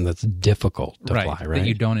 $5,000 on something that's difficult to fly, right? That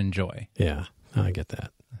you don't enjoy. Yeah, I get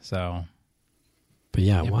that. So, But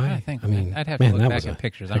yeah, yeah, why? I mean, I'd have to man, look that back was at a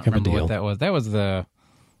pictures. I heck don't of a remember deal. what that was. That was the,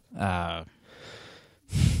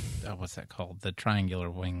 what's that called? The triangular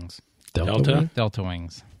wings, Delta? wing? delta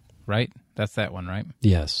wings, right? That's that one, right?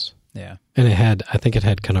 Yes, Yeah, and I think it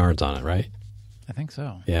had canards on it, right? I think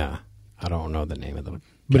so. Yeah, I don't know the name of them,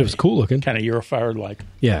 but it was cool looking. Kind of Eurofired like.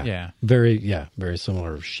 Yeah, Yeah. very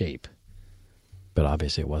similar shape. But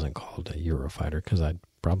obviously, it wasn't called a Eurofighter because I'd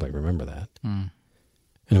probably remember that. Mm.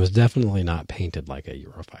 And it was definitely not painted like a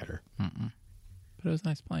Eurofighter. Mm-mm. But it was a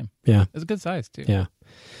nice plane. Yeah, It was a good size too. yeah.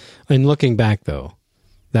 And looking back, though,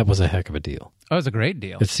 that was a heck of a deal. Oh, it was a great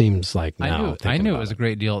deal. It seems like I now. knew thinking it about was a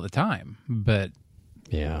great deal at the time, but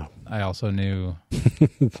Yeah, I also knew.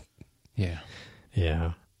 Yeah.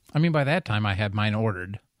 yeah. I mean, by that time, I had mine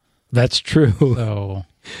ordered. That's true. So,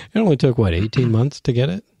 It only took, 18 months to get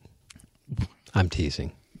it? I'm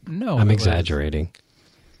teasing. no. I'm it was exaggerating.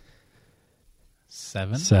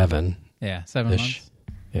 7? 7. Yeah, 7 Ish. months.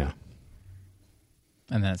 Yeah.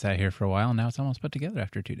 And then it sat here for a while, and now it's almost put together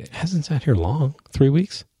after 2 days. It hasn't sat here long. 3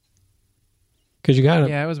 weeks? Because you got it.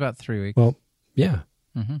 Yeah, it was about 3 weeks. Well, yeah.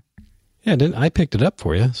 Mm-hmm. Yeah, I picked it up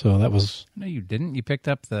for you, so that was... No, you didn't. You picked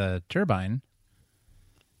up the turbine.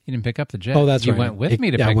 You didn't pick up the jet. Oh, that's you right. went with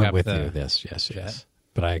me to yeah, pick I went up with the you. Yes. jet.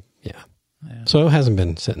 But Yeah. So it hasn't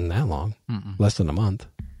been sitting that long. Mm-mm. Less than a month.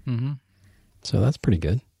 Mm-hmm. So that's pretty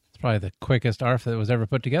good. It's probably the quickest ARF that was ever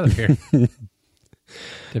put together here,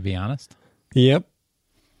 to be honest. Yep.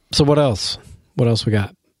 So what else? What else we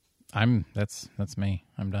got? That's me.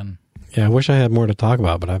 I'm done. Yeah, I wish I had more to talk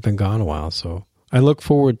about, but I've been gone a while, so I look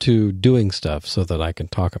forward to doing stuff so that I can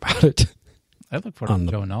talk about it. I look forward On to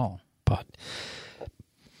the- Joe Null. But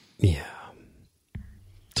yeah.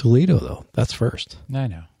 Toledo though, that's first. I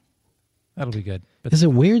know. That'll be good. But Is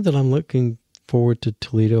it weird that I'm looking forward to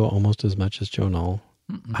Toledo almost as much as Joe Null?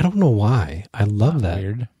 I don't know why. I love that.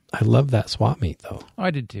 weird. I love that swap meet though. Oh,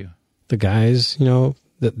 I did too. The guys,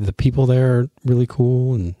 the people there are really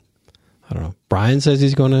cool, and I don't know. Brian says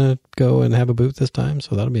he's going to go and have a booth this time,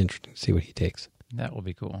 so that'll be interesting to see what he takes. That will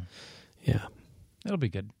be cool. Yeah. That'll be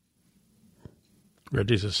good.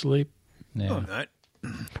 Reggie's asleep. Yeah. I'm not.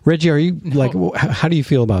 Reggie, are you like? How do you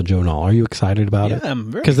feel about Joe Null? Are you excited about it? Yeah,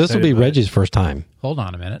 I'm very Because this will excited be about it. Reggie's first time. Hold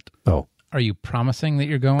on a minute. Oh, Are you promising that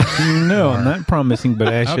you're going? No, I'm not promising, but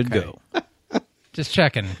I should Okay. go. Just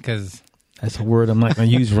checking, because That's a word I'm not going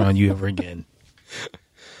to use around you ever again.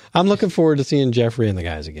 I'm looking forward to seeing Jeffrey and the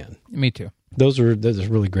guys again. me too. Those are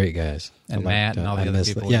really great guys. And I Matt and all the I other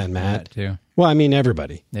miss people. Yeah, and Matt. too. Well, I mean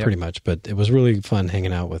everybody, Yep. pretty much. But it was really fun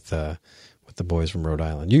hanging out with the boys from Rhode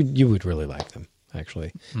Island. You would really like them,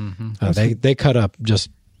 actually. Mm-hmm. They cut up just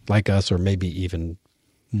like us, or maybe even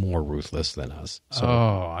more ruthless than us. So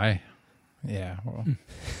Well,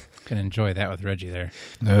 can enjoy that with Reggie there.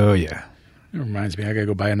 Oh, yeah. It reminds me, I gotta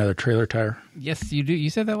go buy another trailer tire. Yes, you do. You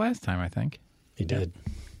said that last time, I think. he did.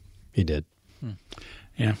 He did.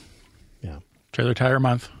 Yeah, Yeah. trailer tire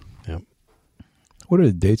month. Yep. What are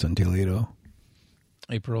the dates on Toledo?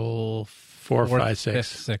 April 4, 4th, 5,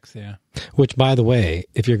 6. 5th, 6th, yeah. Which, by the way,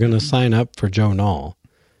 if you're going to sign up for Joe Null,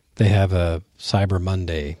 they have a Cyber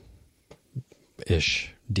Monday-ish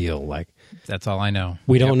deal. Like, That's all I know.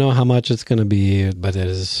 we don't know how much it's going to be, but it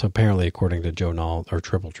is apparently, according to Joe Null or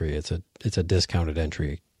Triple Tree, it's a discounted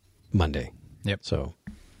entry Monday. Yep. So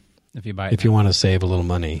If you buy it. if you want to save a little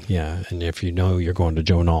money, yeah, and if you know you're going to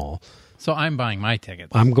Joe Null, So I'm buying my tickets.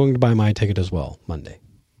 I'm going to buy my ticket as well Monday.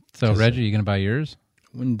 So, Reggie, you going to buy yours?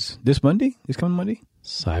 When's this Monday? This coming Monday?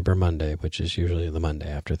 Cyber Monday, which is usually the Monday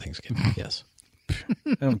after Thanksgiving. Yes.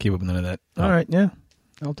 I don't keep up with none of that. Oh. All right, yeah.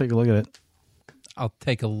 I'll take a look at it. I'll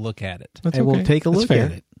take a look at it. That's I will okay. take a That's look fair.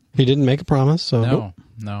 at it. He didn't make a promise, so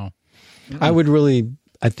No. I would really,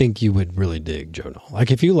 I think you would really dig Joe Knoll.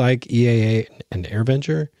 Like if you like EAA and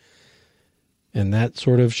AirVenture and that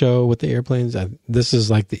sort of show with the airplanes, this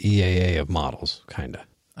is like the EAA of models, kind of.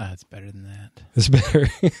 It's better than that. It's better.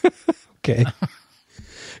 Okay.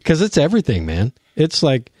 Because it's everything, man. It's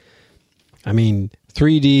like, I mean,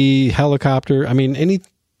 3D, helicopter. I mean, any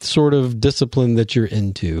sort of discipline that you're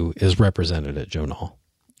into is represented at Joe Knoll.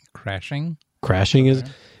 Crashing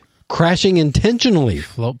intentionally.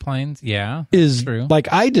 float planes. Yeah, Is true. like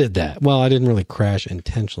I did that. Well, I didn't really crash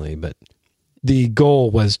intentionally, but the goal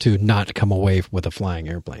was to not come away with a flying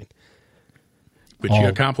airplane. Which you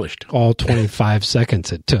accomplished. All 25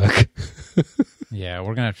 seconds it took. Yeah,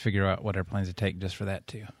 we're gonna have to figure out what airplanes to take just for that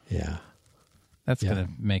too. Yeah. That's Yeah. gonna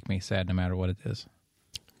make me sad no matter what it is.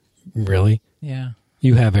 Really? Yeah.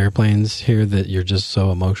 You have airplanes here that you're just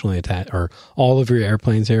so emotionally attached, or all of your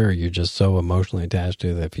airplanes here are you just so emotionally attached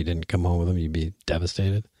to that if you didn't come home with them, you'd be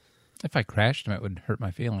devastated? If I crashed them, it would hurt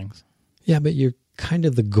my feelings. Yeah, but you're kind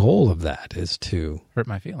of the goal of that is to... Hurt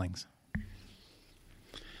my feelings.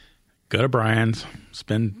 Go to Brian's,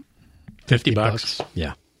 spend $50.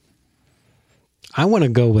 Yeah. I want to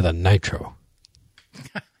go with a nitro.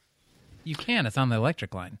 You can. It's on the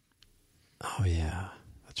electric line. Oh, yeah.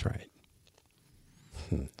 That's right.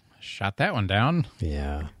 Shot that one down.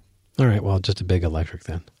 Yeah. All right, well, just a big electric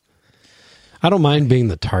then. I don't mind being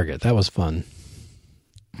the target. That was fun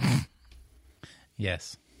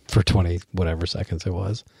Yes. for 20 whatever seconds it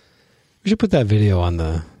was. We should put that video on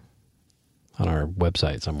our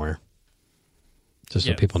website somewhere. Just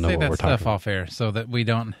so people know say what that we're stuff talking about. off air so that we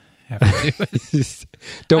don't have to do it.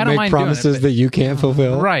 Don't I don't make mind doing promises it, but- that you can't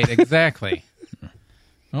fulfill. Right, exactly.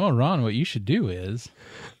 Oh, Ron, what you should do is,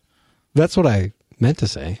 That's what I meant to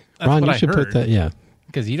say. That's Ron, what you I should put heard. that. Yeah,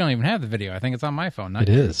 because you don't even have the video. I think it's on my phone. Not it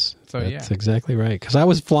yours. is. So, That's yeah. exactly right. Because I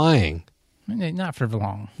was flying. Not for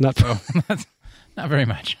long. Not So, that's not very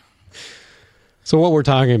much. So what we're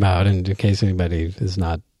talking about, and in case anybody is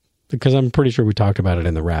not, because I'm pretty sure we talked about it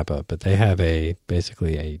in the wrap up, but they have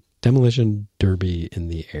basically a demolition derby in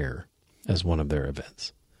the air as one of their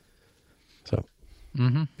events. So,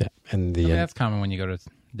 Mm-hmm. yeah, and I mean, that's common when you go to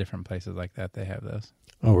different places like that. They have those.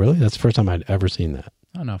 oh really? That's the first time I'd ever seen that.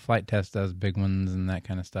 I don't know. Flight Test does big ones and that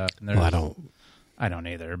kind of stuff. And Well, I don't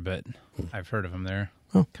either, but I've heard of them there.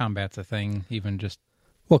 Oh. Combat's a thing. Even just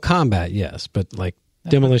well, combat, yes, but like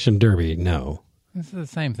demolition derby, no. this is the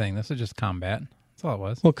same thing. This is just combat. That's all it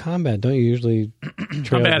was. Well, combat, don't you usually trail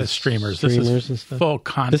Combat the is streamers. streamers This and is stuff? full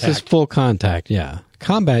contact. This is full contact, yeah.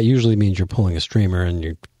 Combat usually means you're pulling a streamer and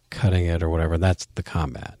you're cutting it or whatever. That's the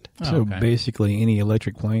combat. So okay. basically, any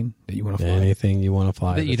electric plane that you want to fly. Anything you want to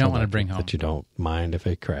fly That you that's don't wanna electric bring home. that you don't mind if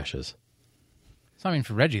it crashes. So I mean,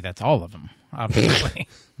 for Reggie, that's all of them. Obviously.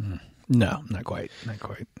 No, not quite. Not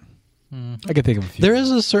quite. I could think of a few. There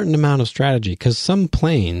is a certain amount of strategy because some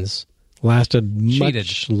planes lasted Cheated.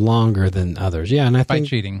 much longer than others. Yeah, and I By think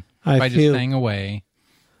cheating. I by just feel- staying away.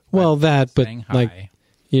 well that, but Staying high. like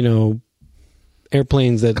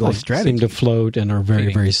airplanes that Called like strategy. seem to float and are very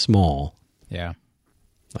Cheating. very small, Yeah.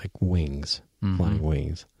 like wings, Mm-hmm. flying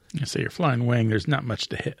wings. So you're flying wing. There's not much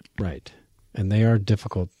to hit. Right. And they are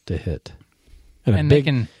difficult to hit. a And they big,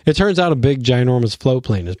 can- it turns out a big, ginormous float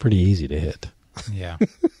plane is pretty easy to hit. Yeah.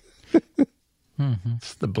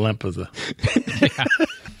 It's the blimp of the.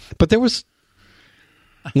 But there wasn't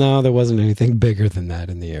anything bigger than that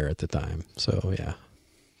in the air at the time. So, yeah.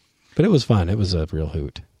 But it was fun. It was a real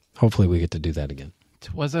hoot. Hopefully we get to do that again.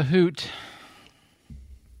 It was a hoot.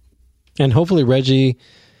 And hopefully Reggie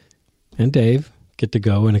and Dave get to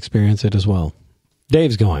go and experience it as well.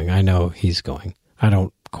 Dave's going. I know he's going. I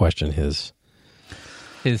don't question his,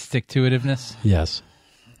 His stick-to-itiveness, yes.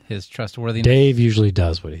 his trustworthiness. Dave usually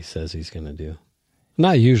does what he says he's going to do.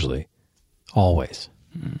 Not usually. Always.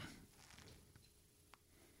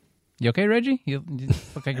 You okay, Reggie? You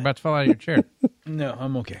look like you're about to fall out of your chair. No,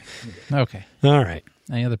 I'm okay. Okay. All right.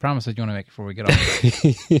 Any other promises you want to make before we get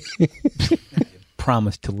off?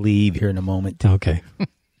 Promise to leave here in a moment. Okay.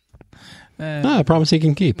 I promise he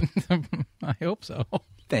can keep. I hope so.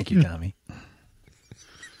 Thank you, Tommy.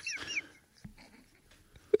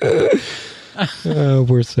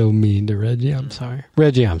 We're so mean to Reggie. I'm sorry.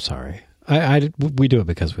 Reggie, I'm sorry. We do it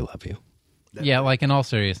because we love you. Yeah, like in all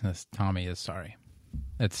seriousness, Tommy is sorry.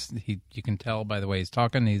 You can tell by the way he's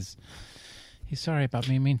talking. He's sorry about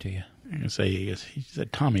being mean to you. He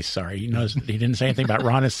said Tommy's sorry. He knows he didn't say anything about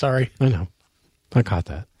Ron is sorry. I know. I caught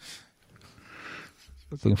that.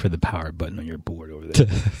 I was looking for the power button on your board over there.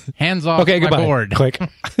 Hands off Okay, my goodbye. board. Click. All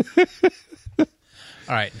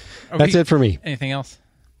right. That's it for me. Anything else?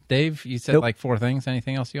 Dave, you said Nope. like 4 things.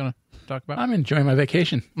 Anything else you want to talk about? I'm enjoying my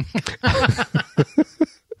vacation.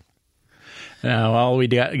 No, all we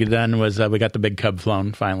got done was we got the big Cub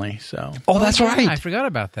flown finally. So Oh, that's yeah, right. I forgot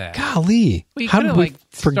about that. Golly. Well, you How could did have, we like,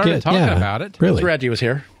 started talking about it. Really? Reggie was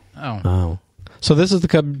here. Oh, Oh. So this is the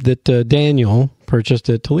Cub that Daniel purchased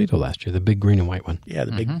at Toledo last year, the big green and white one. Yeah,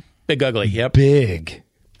 the big ugly. Yep,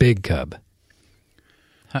 Big Cub.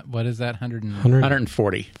 what is that? 140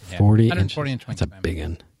 140. 40 140 inches. inch That's a wingspan. big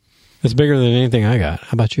one. It's bigger than anything I got. How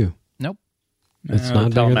about you? Nope. It's not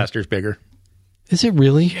bigger than- Telemaster's bigger. Is it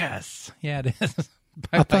really? Yes. Yeah, it is.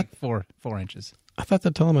 By I thought- like 4 inches. I thought the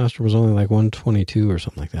Telemaster was only like 122 or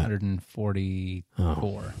something like that.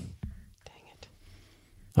 144.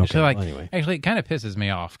 Okay, So, like, well, anyway. actually, it kind of pisses me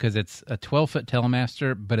off because it's a 12-foot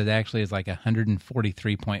Telemaster, but it actually is like a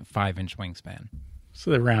 143.5-inch wingspan.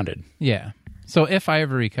 So they're rounded. Yeah. So if I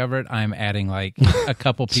ever recover it, I'm adding like a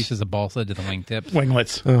couple pieces of balsa to the wingtips.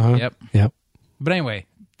 Winglets. Uh-huh. Yep. Yep. But anyway,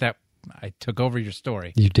 that I took over your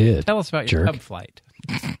story. You did. Tell us about your jerk. Cub flight.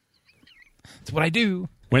 That's what I do.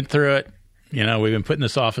 Went through it. You know, we've been putting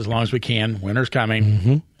this off as long as we can. Winter's coming.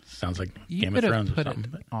 Mm-hmm. Sounds like You Game of could have Thrones or put something.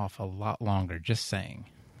 it But, off a lot longer, just saying.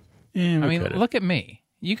 yeah, we I mean, could've. look at me.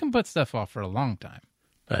 You can put stuff off for a long time.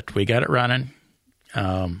 But we got it running.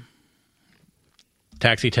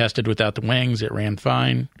 Taxi tested without the wings. It ran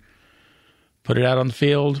fine. Put it out on the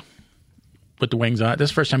field. Put the wings on it. This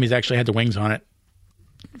is the first time he's actually had the wings on it.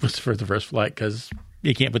 Was for the first flight because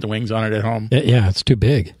you can't put the wings on it at home. Yeah, it's too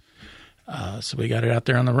big. So we got it out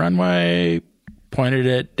there on the runway, pointed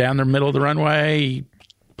it down the middle of the runway,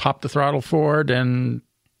 popped the throttle forward, and,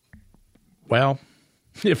 well,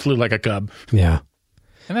 it flew like a Cub. Yeah.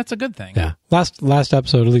 And that's a good thing. Yeah. Last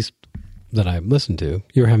episode, at least that I listened to,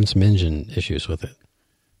 you were having some engine issues with it.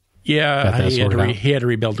 Yeah, Got that sorted out? he had to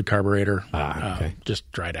rebuild the carburetor. Okay. Just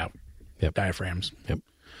dried out. Yep. Diaphragms. Yep.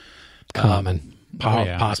 Common.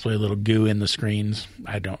 yeah. Possibly a little goo in the screens.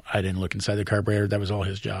 I didn't look inside the carburetor. That was all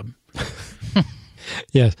his job.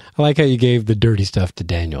 Yes. I like how you gave the dirty stuff to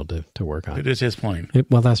Daniel to work on. It is his plane.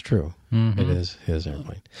 Well, that's true. It is his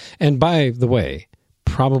airplane. And by the way,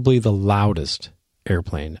 probably the loudest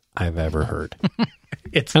airplane I've ever heard.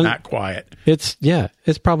 It's not quiet. It's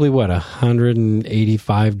probably what,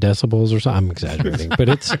 185 decibels or something. I'm exaggerating, but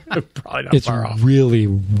it's Probably not far off. really,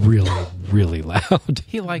 really, really loud.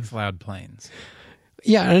 He likes loud planes.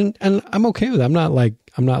 Yeah, and I'm okay with it. I'm not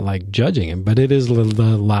like judging him, but it is the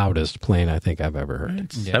loudest plane I think I've ever heard.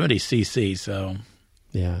 It's 70 cc, so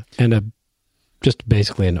Yeah, and just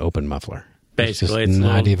basically an open muffler. basically it's it's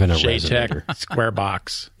not even a JTech resonator. square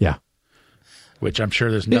box, Yeah, which I'm sure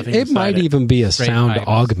there's nothing it inside might it. even be a Straight sound pipes.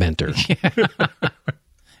 augmenter.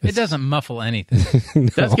 It doesn't muffle anything.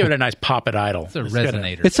 It does give it a nice pop at idle. It's a It's got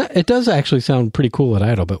resonator. It does actually sound pretty cool at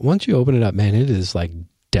idle, but once you open it up, man, it is like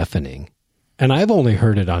deafening. And I've only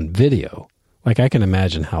heard it on video. Like I can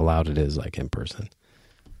imagine how loud it is, like in person.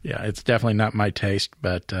 Yeah, it's definitely not my taste,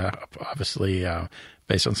 but obviously,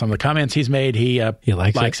 based on some of the comments he's made, he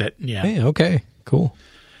likes it. Yeah, Hey, okay, cool.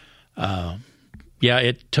 yeah.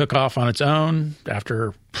 It took off on its own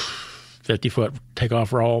after 50-foot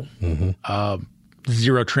takeoff roll. Mm-hmm.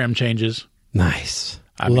 0 trim changes. Nice.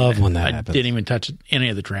 I Love mean, when that I happens. didn't even touch any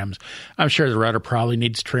of the trims. I'm sure the rudder probably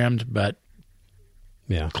needs trimmed, but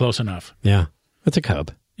Yeah, close enough. yeah. It's a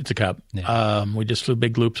Cub. It's a Cub. Yeah. We just flew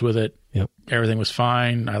big loops with it. Yep. Everything was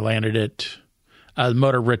fine. I landed it. The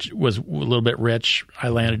motor was a little bit rich. I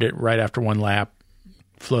landed it right after one lap,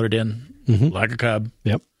 floated in like a Cub,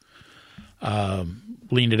 Yep.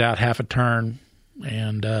 leaned it out half a turn,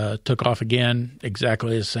 and took off again.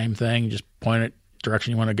 Exactly the same thing. Just point it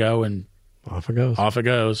direction you want to go, and Off it goes. off it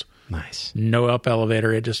goes. Nice. No up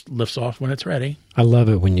elevator. It just lifts off when it's ready. I love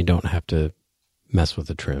it when you don't have to mess with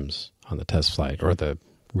the trims on the test flight or the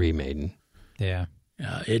remaiden. Yeah.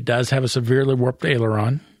 It does have a severely warped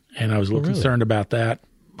aileron, and I was a little really? concerned about that,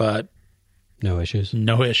 but No issues.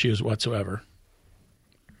 no issues whatsoever.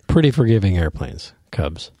 Pretty forgiving airplanes,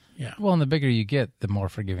 Cubs. Yeah. Well, and the bigger you get, the more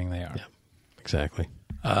forgiving they are. Yeah. Exactly.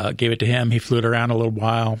 Gave it to him. He flew it around a little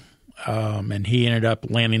while, and he ended up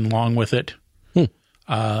landing long with it.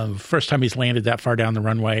 First time he's landed that far down the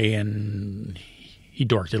runway, and he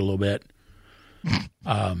dorked it a little bit.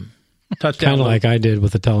 Touchdown. Kind of like I did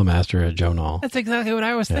with the Telemaster at Joe Knoll. That's exactly what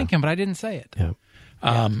I was thinking, but I didn't say it. Yeah.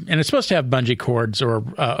 and it's supposed to have bungee cords or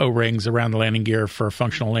O-rings around the landing gear for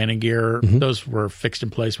functional landing gear. Those were fixed in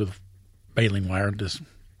place with baling wire, just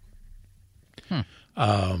to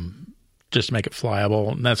make it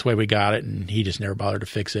flyable. And that's the way we got it, and he just never bothered to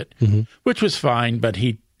fix it, which was fine, but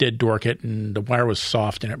he did dork it, and the wire was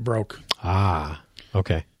soft, and it broke. Ah,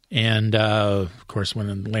 okay. And, of course, when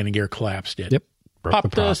the landing gear collapsed, it Yep. Broke the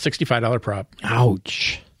popped a prop. $65 prop.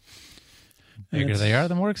 Ouch. The bigger they are,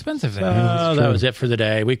 the more expensive they are. Oh, that was it for the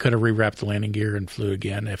day. We could have rewrapped the landing gear and flew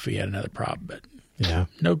again if we had another prop, but Yeah.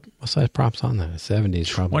 no. What size props on that? A 70 is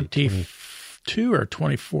probably 22 or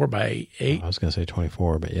 24 by 8. I was going to say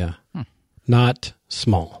 24, but yeah. Not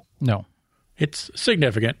small. No. It's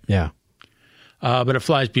significant, Yeah. but it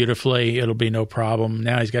flies beautifully. It'll be no problem.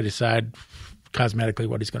 Now he's got to decide cosmetically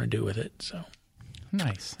what he's going to do with it. So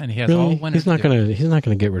Nice. And he has all Really? winter. He's not to do it. going to. He's not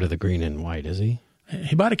going to get rid of the green and white, is he?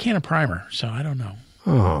 he bought a can of primer, so I don't know.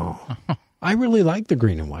 Oh, I really like the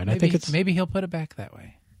green and white. I think it's Maybe he'll put it back that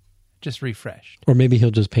way. Just refreshed. or maybe he'll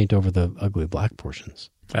just paint over the ugly black portions.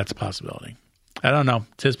 That's a possibility. I don't know.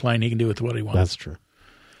 It's his plane. He can do with what he wants. That's true.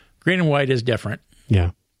 Green and white is different.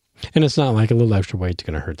 Yeah, and it's not like a little extra weight's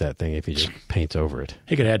going to hurt that thing if he just paints over it.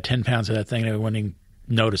 He could add 10 pounds of that thing and he wouldn't even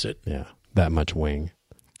notice it. Yeah, that much wing.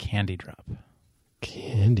 Candy drop.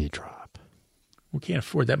 Candy drop. We can't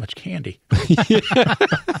afford that much candy.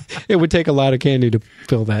 It would take a lot of candy to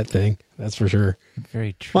fill that thing. That's for sure.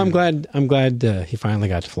 Very true. Well, I'm glad he finally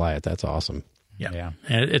got to fly it. That's awesome. Yeah.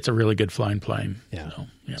 And it's a really good flying plane. Yeah. So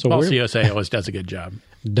So Paul where- COSA always does a good job.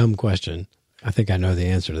 Dumb question. I think I know the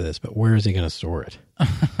answer to this, but where is he going to store it?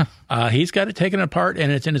 He's got it taken apart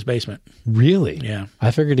and it's in his basement. Really? Yeah.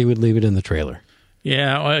 I figured he would leave it in the trailer.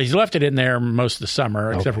 Yeah, well, he's left it in there most of the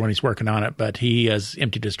summer, except for when he's working on it. But he has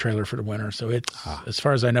emptied his trailer for the winter, so it's as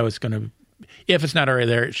far as I know, it's going to. If it's not already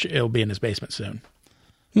there, it'll be in his basement soon.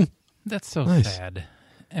 That's so Nice. sad.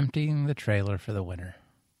 Emptying the trailer for the winter.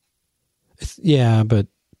 Yeah, but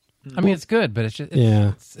I mean, it's good, but it's just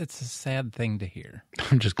Yeah. it's a sad thing to hear.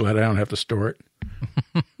 I'm just glad I don't have to store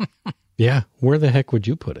it. yeah, where the heck would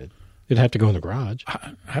you put it? It'd have to go in the garage.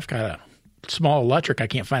 I've got a small electric I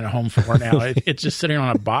can't find a home for now. It's just sitting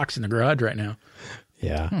on a box in the garage right now.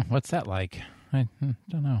 Yeah. What's that like? I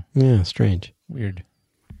don't know. Yeah, strange. Weird.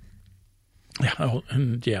 Yeah,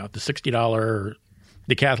 and the $60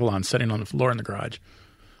 Decathlon sitting on the floor in the garage.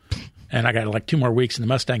 And I got like 2 more weeks, and the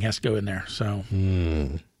Mustang has to go in there. So,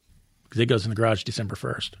 because it goes in the garage December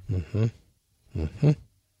 1st.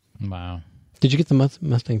 Wow. Did you get the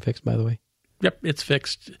Mustang fixed, by the way? Yep, it's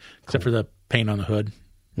fixed, except for the paint on the hood.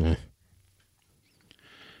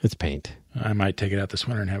 It's paint. I might take it out this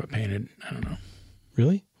winter and have it painted. I don't know.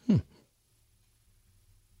 Really? You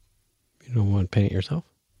don't want to paint it yourself?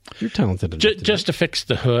 You're talented enough Just to fix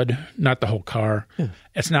the hood, not the whole car. Yeah.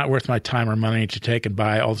 It's not worth my time or money to take and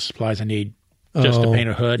buy all the supplies I need just to paint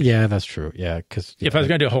a hood. Yeah, that's true. Yeah, because If I was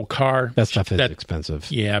going to do a whole car, that stuff is expensive.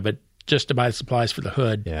 Yeah, but just to buy the supplies for the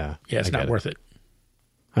hood, Yeah, it's I not get worth it.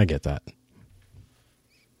 I get that.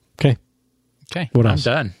 Okay, Okay. what I'm else?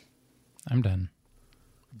 done. I'm done.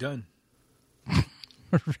 Done.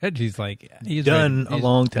 Reggie's like he's Done ready, a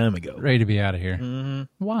long time ago. ready to be out of here.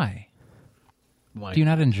 Why? Why? Do you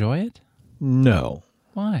not enjoy it? No.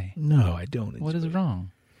 Why? No, I don't. What is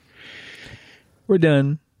wrong? We're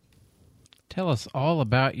done. Tell us all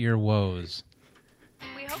about your woes.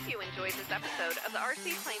 We hope you enjoyed this episode of the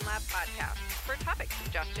RC Plane Lab podcast. For topic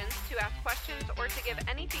suggestions, to ask questions, or to give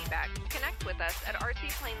any feedback, connect with us at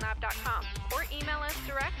rcplanelab.com or email us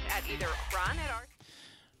direct at either ron@rc.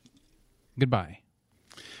 Goodbye.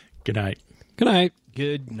 Good night. Good night.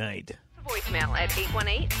 Good night. Voicemail at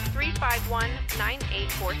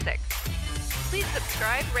 818-351-9846. Please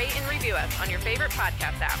subscribe, rate, and review us on your favorite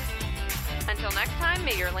podcast app. Until next time,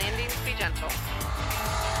 may your landings be gentle.